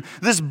Sanhedrin,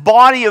 this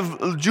body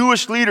of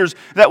Jewish leaders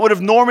that would have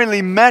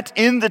normally met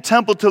in the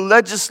temple to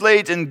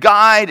legislate and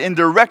guide and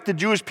direct the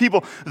Jewish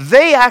people,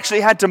 they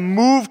actually had to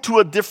move to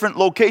a different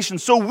location.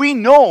 So we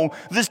know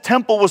this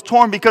temple was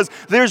torn because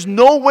there's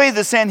no way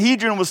the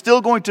Sanhedrin was still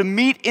going to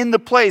meet in the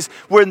place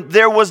where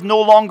there was no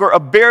longer a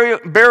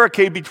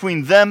barricade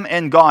between them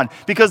and God,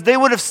 because they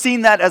would have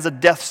seen that as a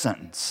death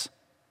sentence.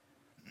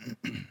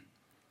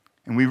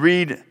 And we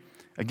read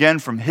again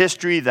from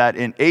history that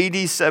in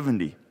AD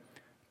 70,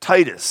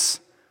 Titus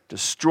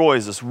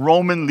destroys this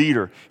Roman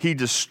leader. He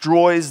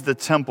destroys the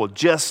temple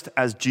just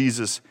as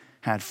Jesus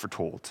had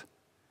foretold.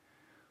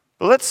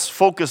 But let's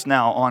focus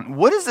now on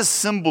what is the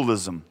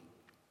symbolism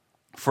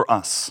for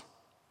us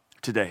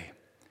today?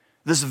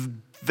 This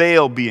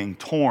veil being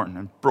torn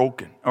and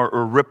broken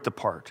or ripped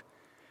apart.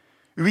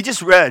 We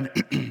just read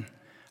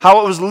how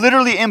it was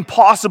literally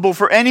impossible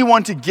for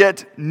anyone to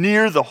get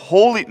near the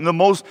holy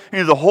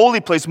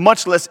place,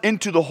 much less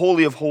into the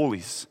Holy of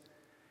Holies.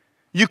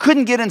 You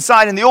couldn't get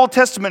inside. In the Old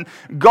Testament,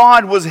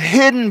 God was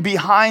hidden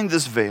behind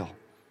this veil.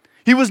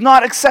 He was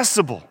not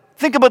accessible.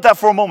 Think about that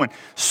for a moment.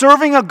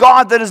 Serving a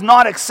God that is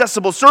not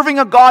accessible, serving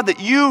a God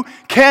that you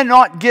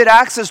cannot get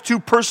access to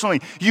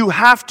personally. You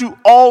have to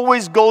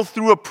always go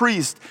through a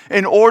priest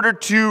in order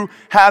to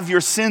have your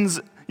sins,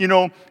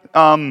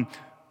 atoned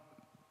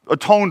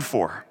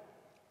for.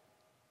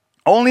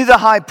 Only the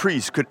high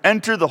priest could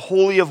enter the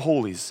Holy of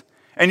Holies,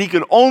 and he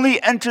could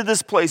only enter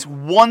this place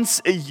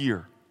once a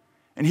year.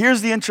 And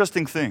here's the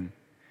interesting thing.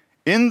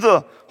 In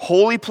the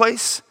holy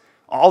place,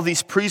 all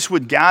these priests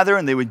would gather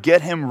and they would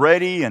get him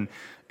ready, and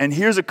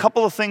here's a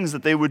couple of things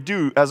that they would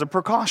do as a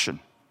precaution.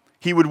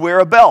 He would wear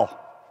a bell.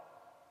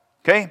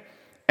 Okay?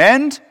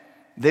 And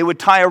they would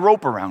tie a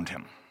rope around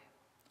him.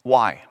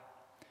 Why?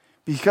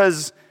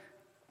 Because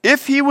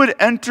if he would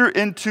enter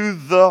into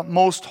the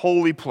most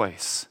holy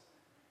place,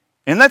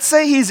 and let's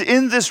say he's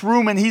in this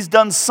room and he's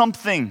done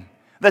something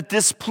that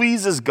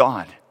displeases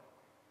God,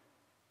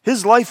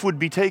 his life would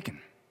be taken.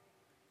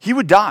 He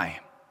would die.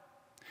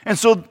 And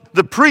so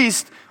the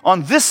priest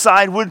on this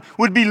side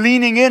would be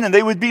leaning in and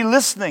they would be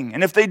listening.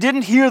 And if they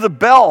didn't hear the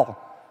bell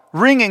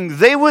ringing,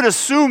 they would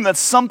assume that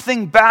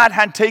something bad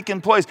had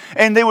taken place.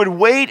 And they would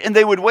wait and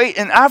they would wait.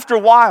 And after a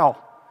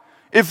while,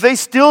 if they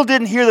still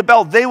didn't hear the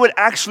bell, they would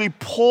actually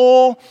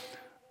pull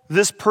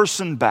this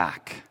person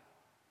back.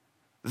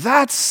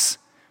 That's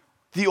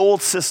the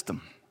old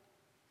system.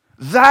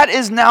 That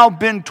is now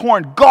been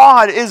torn.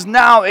 God is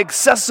now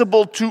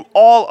accessible to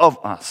all of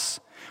us.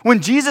 When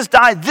Jesus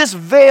died, this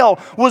veil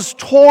was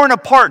torn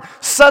apart.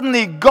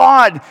 Suddenly,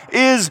 God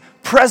is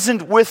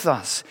present with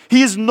us.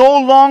 He is no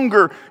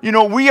longer,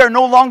 we are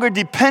no longer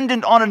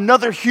dependent on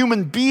another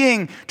human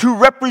being to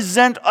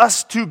represent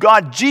us to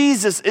God.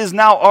 Jesus is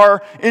now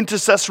our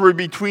intercessor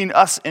between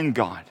us and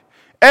God.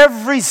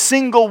 Every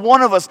single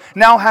one of us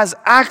now has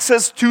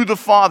access to the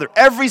Father.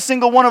 Every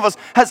single one of us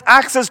has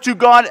access to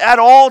God at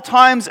all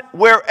times,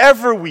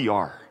 wherever we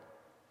are.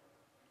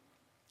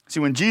 See,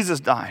 when Jesus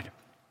died,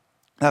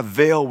 that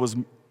veil was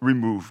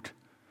removed.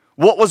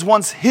 What was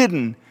once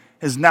hidden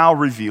is now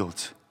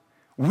revealed.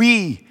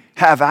 We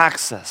have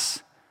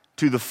access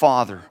to the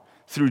Father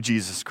through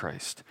Jesus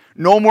Christ.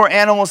 No more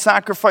animal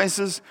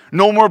sacrifices,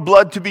 no more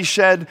blood to be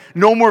shed,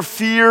 no more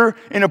fear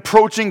in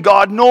approaching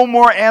God, no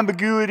more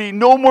ambiguity,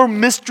 no more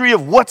mystery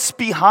of what's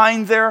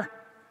behind there.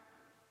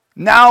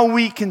 Now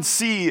we can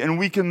see and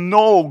we can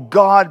know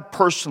God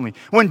personally.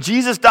 When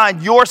Jesus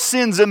died, your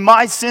sins and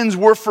my sins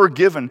were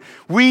forgiven.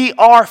 We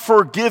are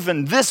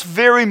forgiven. This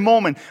very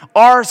moment,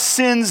 our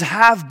sins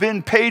have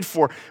been paid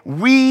for.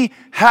 We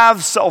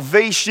have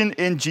salvation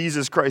in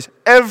Jesus Christ.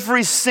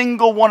 Every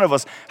single one of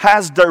us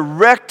has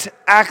direct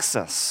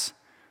access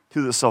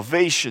to the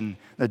salvation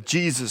that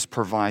Jesus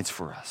provides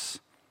for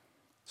us.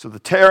 So the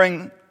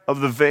tearing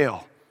of the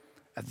veil,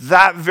 at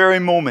that very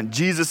moment,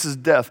 Jesus'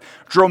 death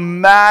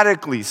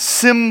dramatically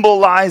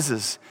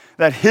symbolizes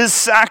that his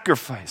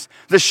sacrifice,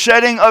 the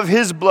shedding of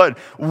his blood,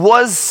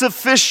 was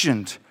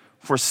sufficient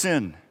for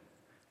sin.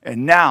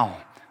 And now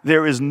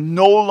there is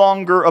no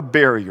longer a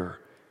barrier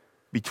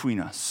between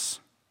us.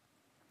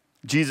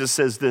 Jesus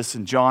says this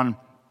in John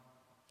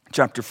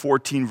chapter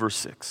 14, verse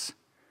 6.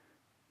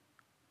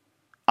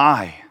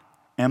 I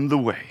am the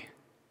way,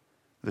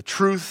 the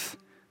truth,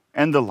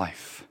 and the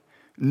life.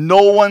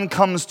 No one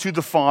comes to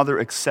the Father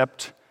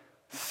except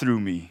through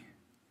me.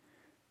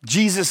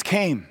 Jesus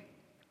came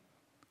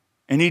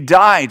and he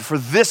died for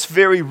this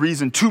very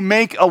reason, to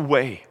make a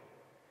way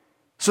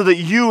so that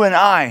you and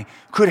I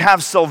could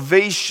have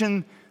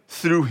salvation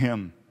through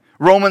him.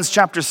 Romans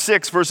chapter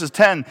 6 verses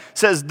 10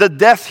 says, the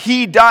death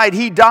he died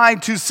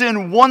to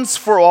sin once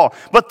for all,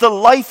 but the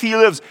life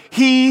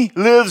he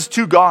lives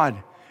to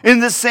God. In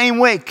the same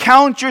way,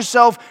 count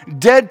yourself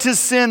dead to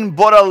sin,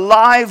 but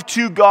alive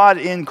to God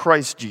in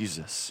Christ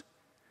Jesus.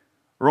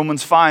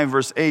 Romans 5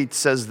 verse 8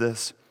 says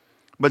this,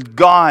 but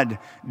God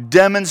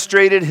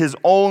demonstrated his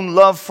own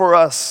love for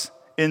us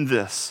in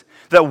this,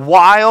 that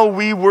while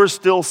we were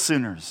still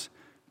sinners,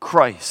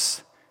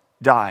 Christ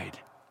died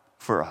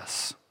for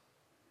us.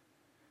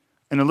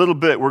 In a little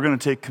bit, we're going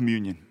to take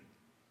communion.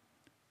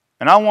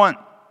 And I want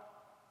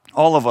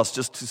all of us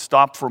just to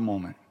stop for a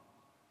moment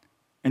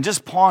and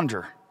just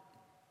ponder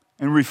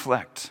and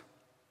reflect.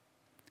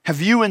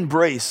 Have you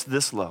embraced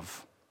this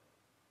love?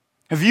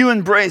 Have you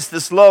embraced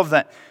this love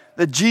that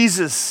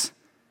Jesus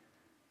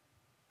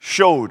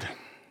showed,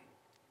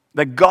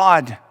 that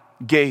God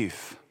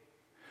gave?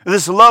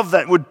 This love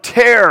that would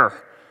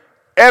tear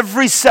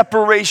every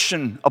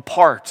separation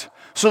apart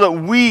so that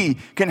we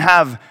can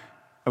have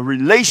a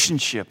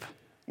relationship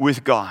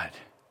with God.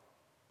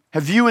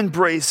 Have you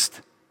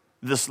embraced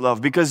this love?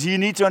 Because you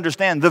need to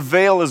understand, the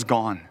veil is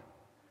gone.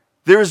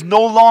 There is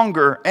no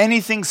longer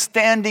anything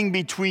standing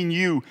between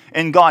you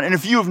and God. And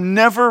if you have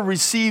never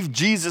received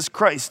Jesus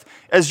Christ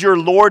as your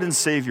Lord and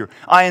Savior,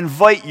 I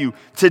invite you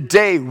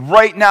today,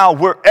 right now,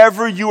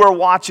 wherever you are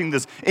watching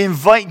this,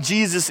 invite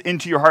Jesus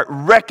into your heart.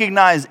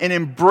 Recognize and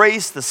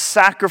embrace the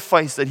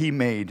sacrifice that he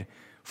made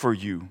for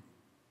you.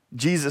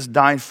 Jesus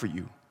died for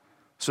you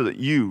so that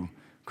you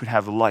could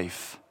have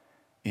life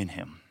in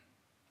him.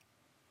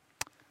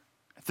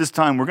 At this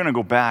time, we're going to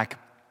go back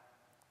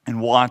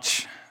and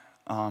watch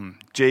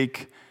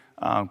Jake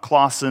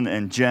Clausen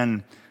and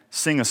Jen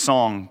sing a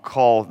song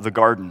called The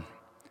Garden.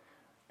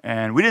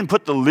 And we didn't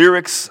put the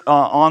lyrics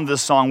on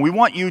this song. We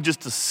want you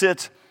just to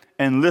sit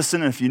and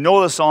listen. And if you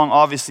know the song,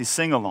 obviously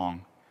sing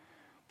along.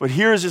 But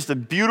here's just a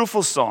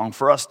beautiful song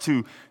for us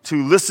to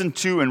listen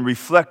to and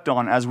reflect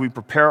on as we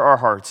prepare our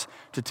hearts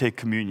to take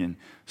communion.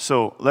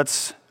 So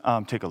let's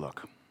take a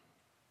look.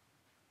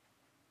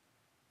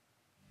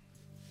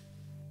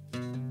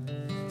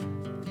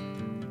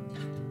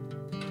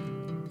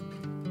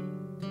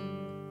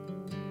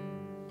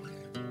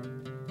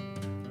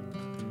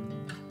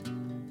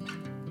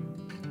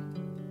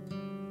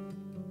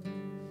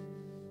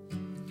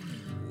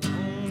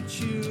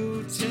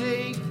 you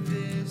take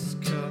this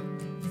cup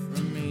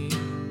from me?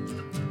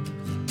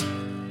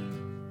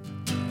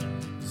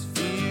 'Cause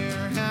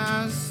fear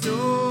has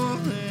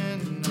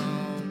stolen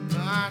all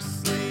my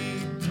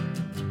sleep.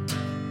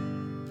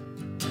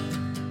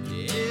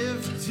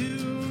 If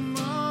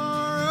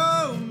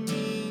tomorrow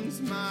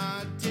means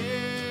my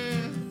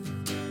death,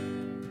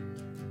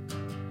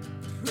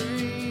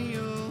 pray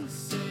you'll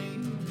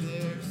save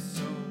their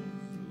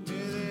souls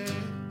with it.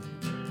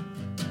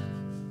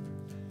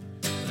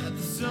 Let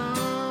the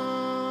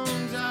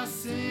songs I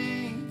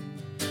sing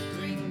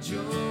bring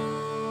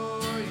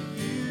joy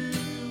to you.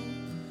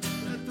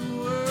 Let the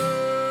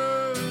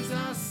words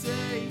I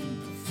say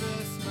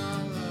profess my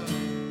love.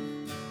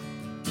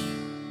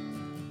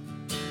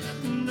 Let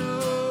the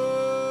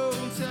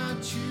notes I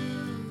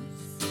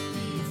choose be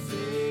your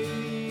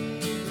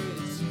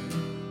favorite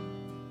tune.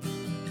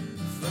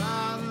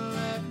 Father,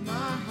 let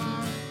my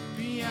heart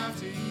be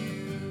after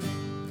you.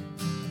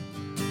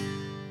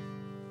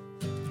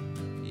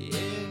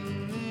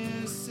 In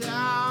this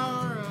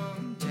hour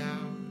of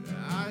doubt,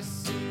 I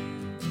see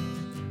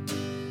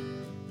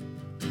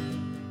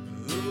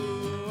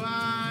who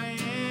I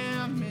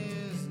am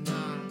is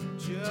not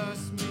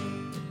just me.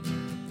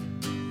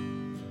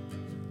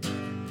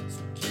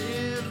 So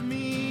give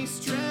me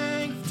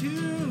strength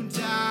to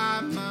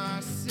die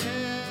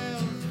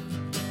myself,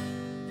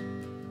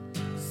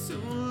 so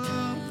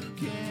love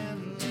can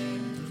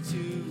live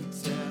to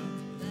tell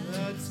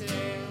the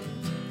tale.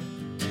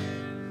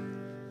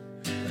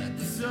 Let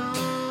the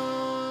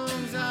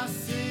songs I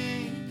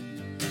sing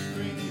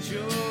bring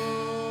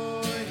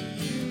joy to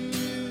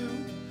you.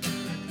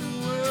 Let the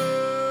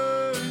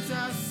words I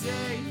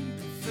say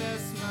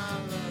profess my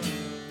love.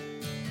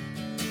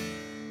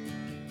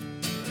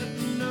 Let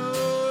the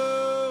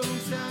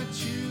notes I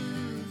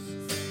choose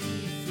be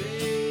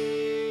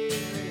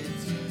favorite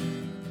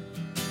tune.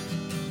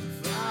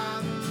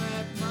 Father,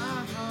 let my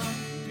heart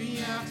be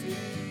after you.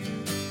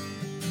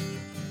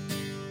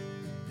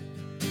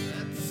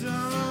 Let the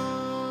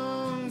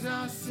songs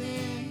I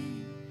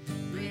sing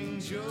bring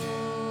joy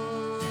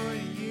to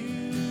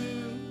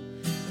you.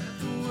 Let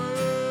the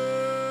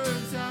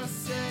words I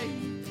say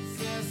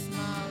possess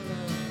my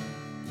love.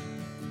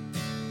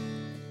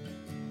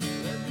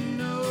 Let the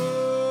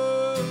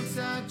notes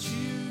I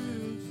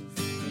choose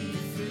be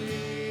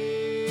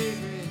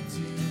favorite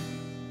tune.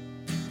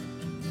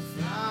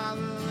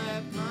 Father,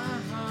 let my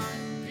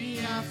heart be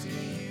after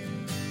you.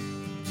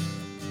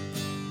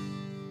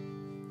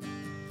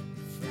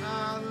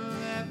 Father,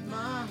 let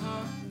my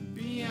heart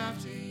be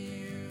after you.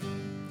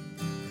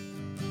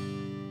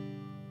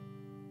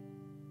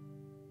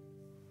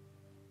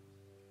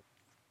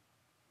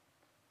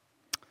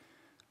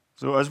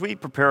 So, as we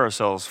prepare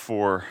ourselves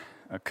for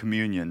a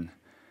communion,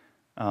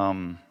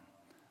 I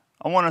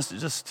want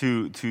us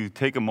to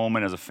take a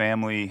moment as a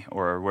family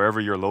or wherever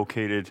you're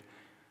located,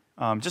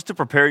 just to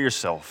prepare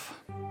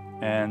yourself.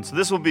 And so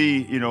this will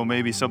be,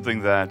 maybe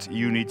something that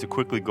you need to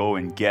quickly go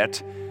and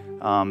get.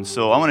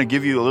 So I want to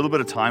give you a little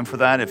bit of time for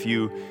that. If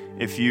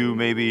you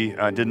maybe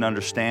didn't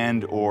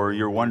understand or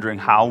you're wondering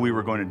how we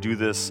were going to do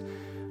this,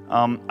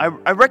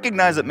 I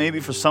recognize that maybe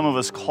for some of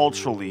us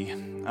culturally,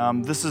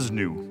 this is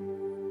new.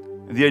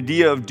 The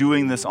idea of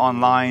doing this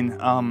online,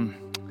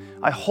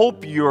 I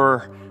hope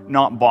you're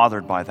not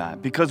bothered by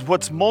that, because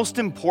what's most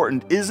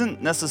important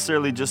isn't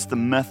necessarily just the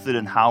method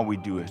and how we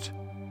do it,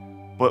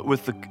 but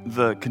with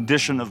the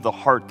condition of the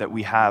heart that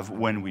we have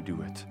when we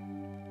do it.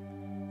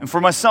 And for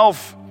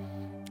myself,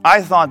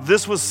 I thought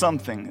this was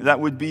something that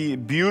would be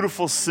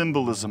beautiful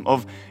symbolism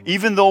of,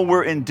 even though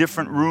we're in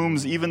different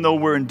rooms, even though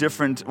we're in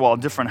different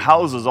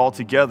houses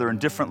altogether in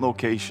different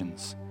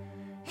locations,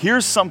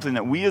 here's something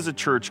that we as a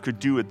church could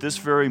do at this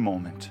very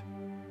moment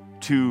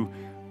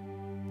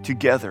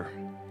together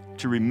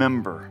to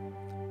remember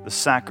the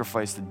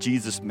sacrifice that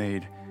Jesus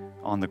made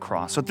on the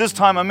cross. So at this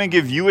time, I'm going to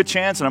give you a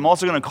chance, and I'm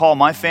also going to call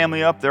my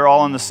family up. They're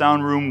all in the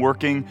sound room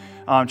working,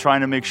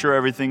 trying to make sure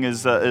everything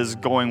is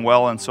going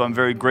well, and so I'm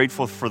very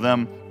grateful for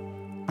them.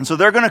 And so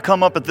they're going to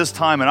come up at this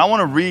time, and I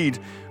want to read,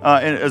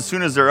 as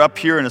soon as they're up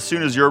here and as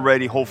soon as you're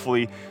ready,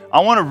 hopefully, I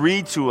want to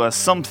read to us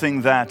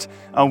something that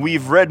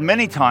we've read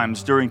many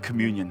times during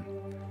communion,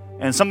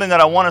 and something that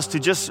I want us to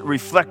just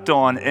reflect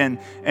on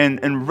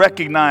and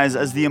recognize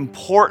as the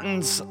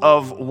importance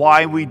of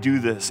why we do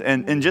this,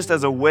 and just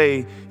as a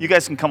way, you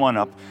guys can come on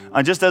up,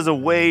 just as a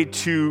way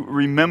to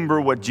remember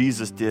what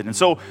Jesus did. And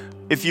so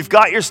if you've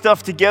got your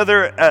stuff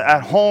together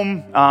at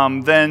home,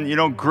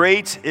 then,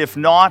 great. If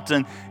not,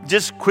 then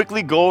just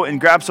quickly go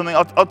and grab something.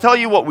 I'll tell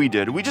you what we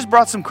did. We just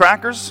brought some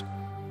crackers,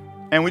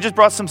 and we just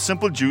brought some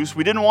simple juice.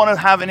 We didn't want to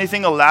have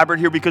anything elaborate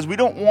here because we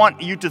don't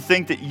want you to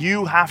think that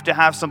you have to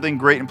have something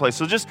great in place.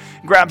 So just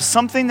grab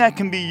something that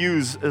can be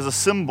used as a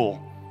symbol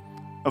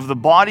of the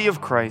body of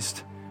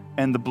Christ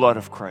and the blood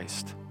of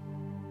Christ.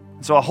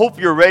 So I hope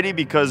you're ready,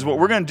 because what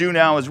we're going to do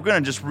now is we're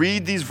going to just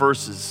read these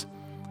verses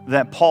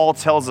that Paul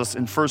tells us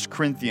in 1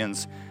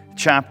 Corinthians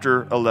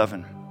chapter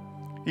 11.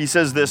 He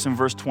says this in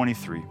verse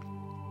 23.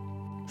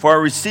 "For I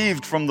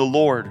received from the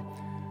Lord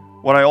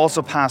what I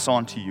also pass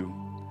on to you.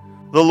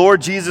 The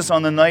Lord Jesus,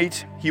 on the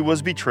night he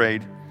was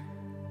betrayed,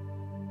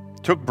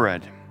 took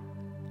bread.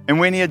 And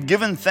when he had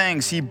given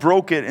thanks, he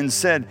broke it and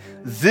said,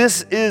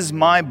 "This is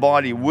my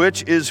body,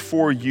 which is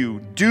for you.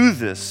 Do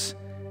this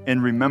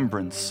in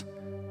remembrance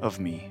of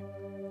me."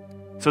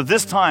 So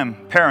this time,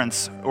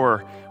 parents,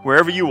 or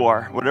wherever you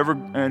are, whatever,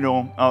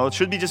 it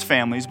should be just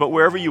families, but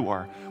wherever you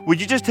are, would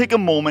you just take a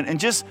moment and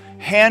just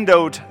hand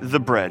out the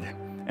bread?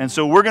 And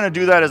so we're going to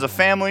do that as a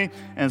family,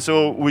 and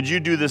so would you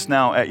do this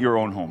now at your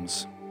own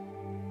homes?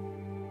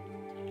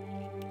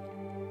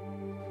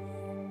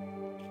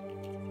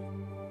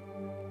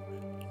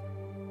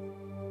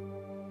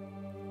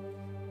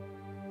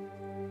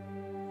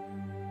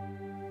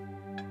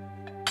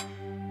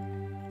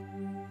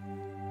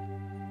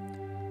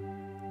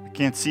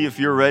 Can't see if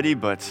you're ready,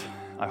 but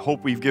I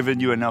hope we've given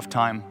you enough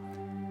time.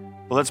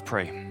 But let's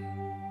pray.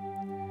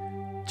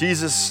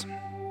 Jesus,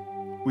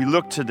 we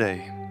look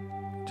today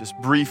just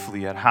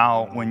briefly at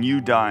how when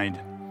you died,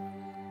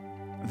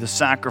 the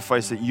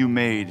sacrifice that you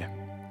made,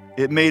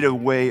 it made a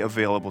way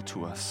available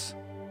to us.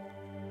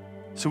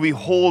 So we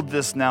hold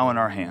this now in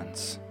our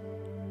hands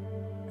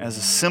as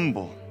a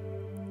symbol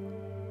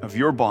of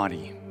your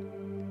body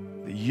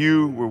that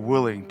you were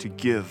willing to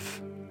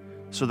give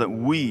so that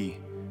we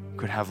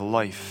could have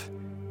life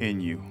in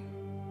you.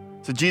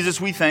 So Jesus,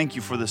 we thank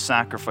you for the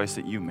sacrifice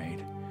that you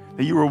made,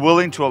 that you were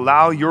willing to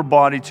allow your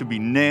body to be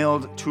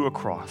nailed to a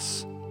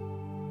cross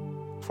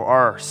for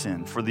our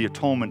sin, for the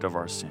atonement of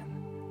our sin.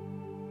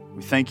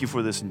 We thank you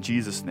for this in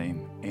Jesus'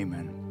 name,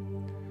 amen.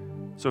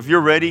 So if you're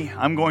ready,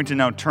 I'm going to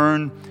now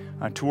turn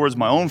towards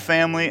my own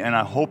family, and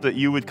I hope that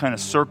you would kind of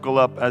circle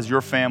up as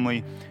your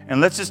family,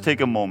 and let's just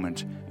take a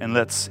moment and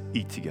let's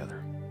eat together.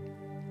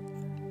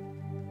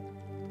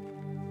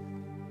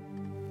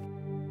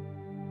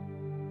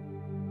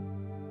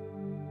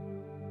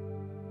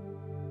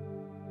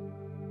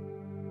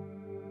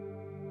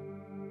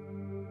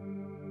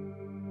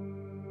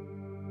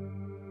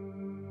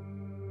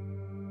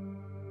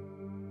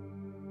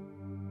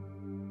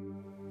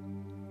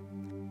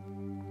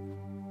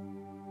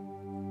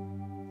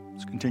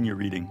 Let's continue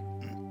reading.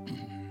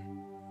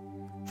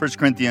 1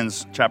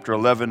 Corinthians chapter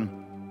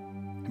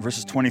 11,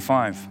 verses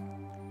 25.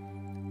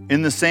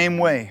 In the same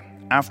way,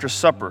 after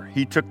supper,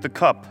 he took the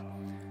cup,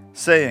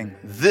 saying,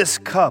 "This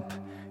cup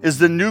is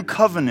the new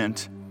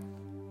covenant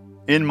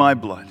in my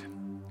blood.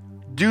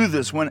 Do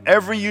this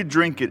whenever you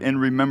drink it in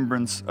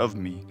remembrance of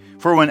me.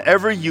 For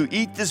whenever you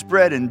eat this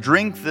bread and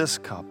drink this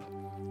cup,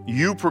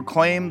 you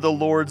proclaim the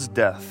Lord's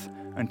death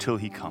until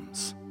he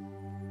comes."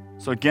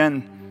 So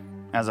again,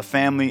 as a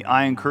family,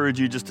 I encourage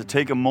you just to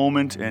take a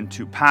moment and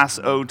to pass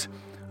out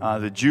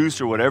the juice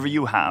or whatever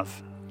you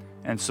have.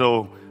 And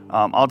so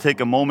I'll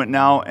take a moment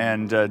now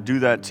and do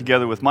that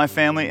together with my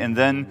family, and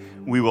then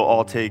we will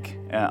all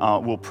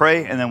we'll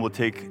pray, and then we'll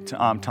take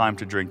time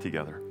to drink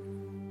together.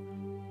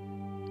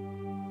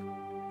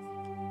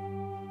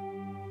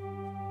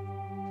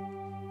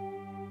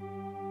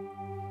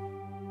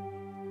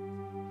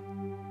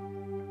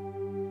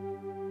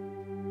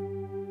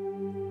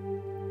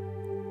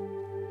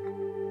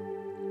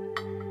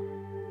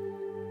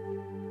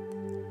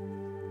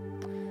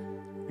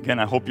 Again,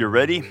 I hope you're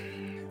ready.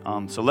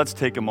 So let's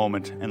take a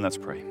moment and let's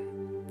pray.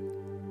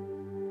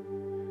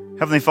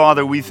 Heavenly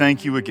Father, we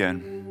thank you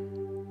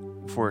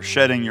again for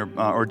shedding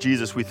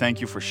Jesus, we thank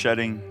you for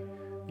shedding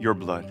your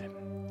blood.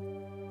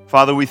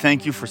 Father, we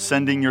thank you for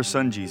sending your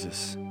son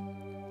Jesus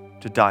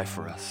to die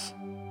for us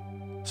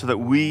so that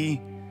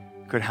we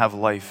could have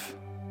life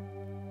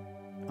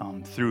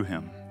through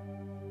him.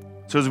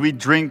 So as we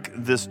drink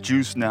this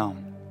juice now,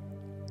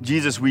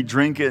 Jesus, we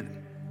drink it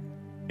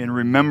in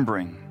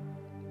remembering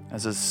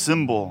as a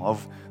symbol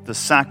of the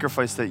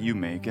sacrifice that you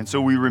make. And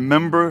so we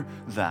remember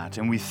that,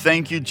 and we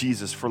thank you,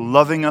 Jesus, for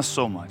loving us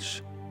so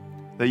much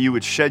that you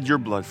would shed your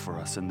blood for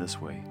us in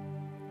this way.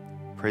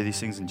 Pray these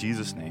things in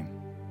Jesus' name.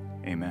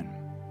 Amen.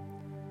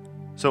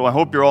 So I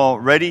hope you're all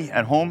ready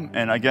at home.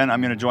 And again,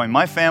 I'm going to join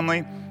my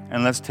family,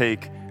 and let's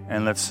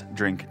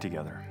drink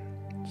together.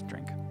 Let's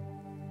drink.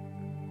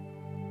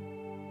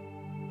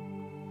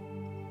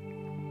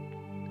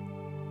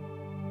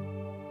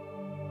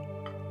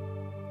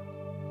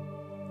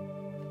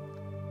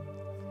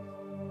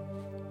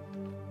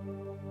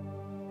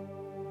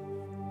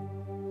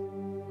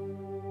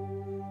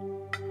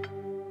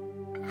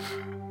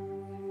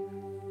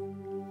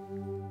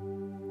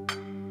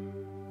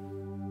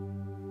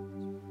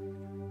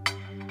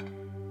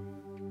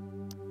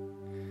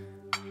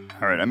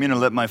 All right, I'm going to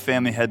let my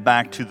family head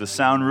back to the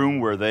sound room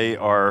where they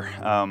are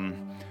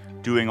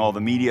doing all the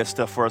media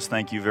stuff for us.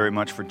 Thank you very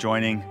much for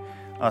joining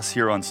us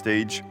here on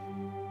stage.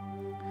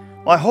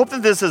 Well, I hope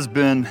that this has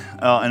been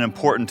an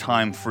important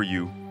time for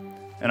you.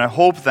 And I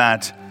hope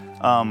that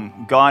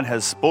God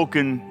has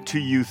spoken to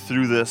you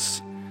through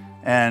this,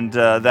 and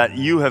that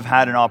you have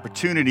had an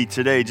opportunity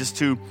today just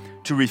to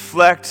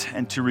reflect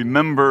and to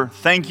remember.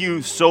 Thank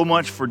you so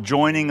much for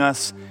joining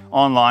us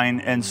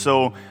online. And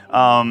so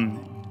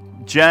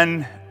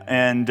Jen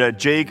and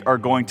Jake are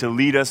going to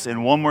lead us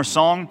in one more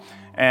song,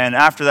 And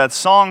after that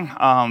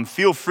song,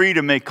 feel free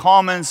to make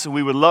comments.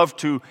 We would love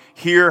to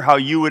hear how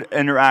you would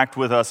interact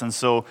with us. And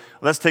so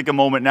let's take a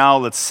moment now.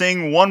 Let's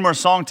sing one more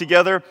song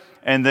together,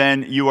 and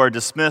then you are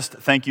dismissed.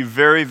 Thank you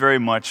very, very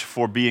much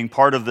for being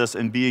part of this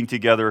and being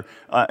together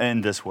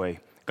in this way.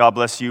 God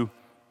bless you.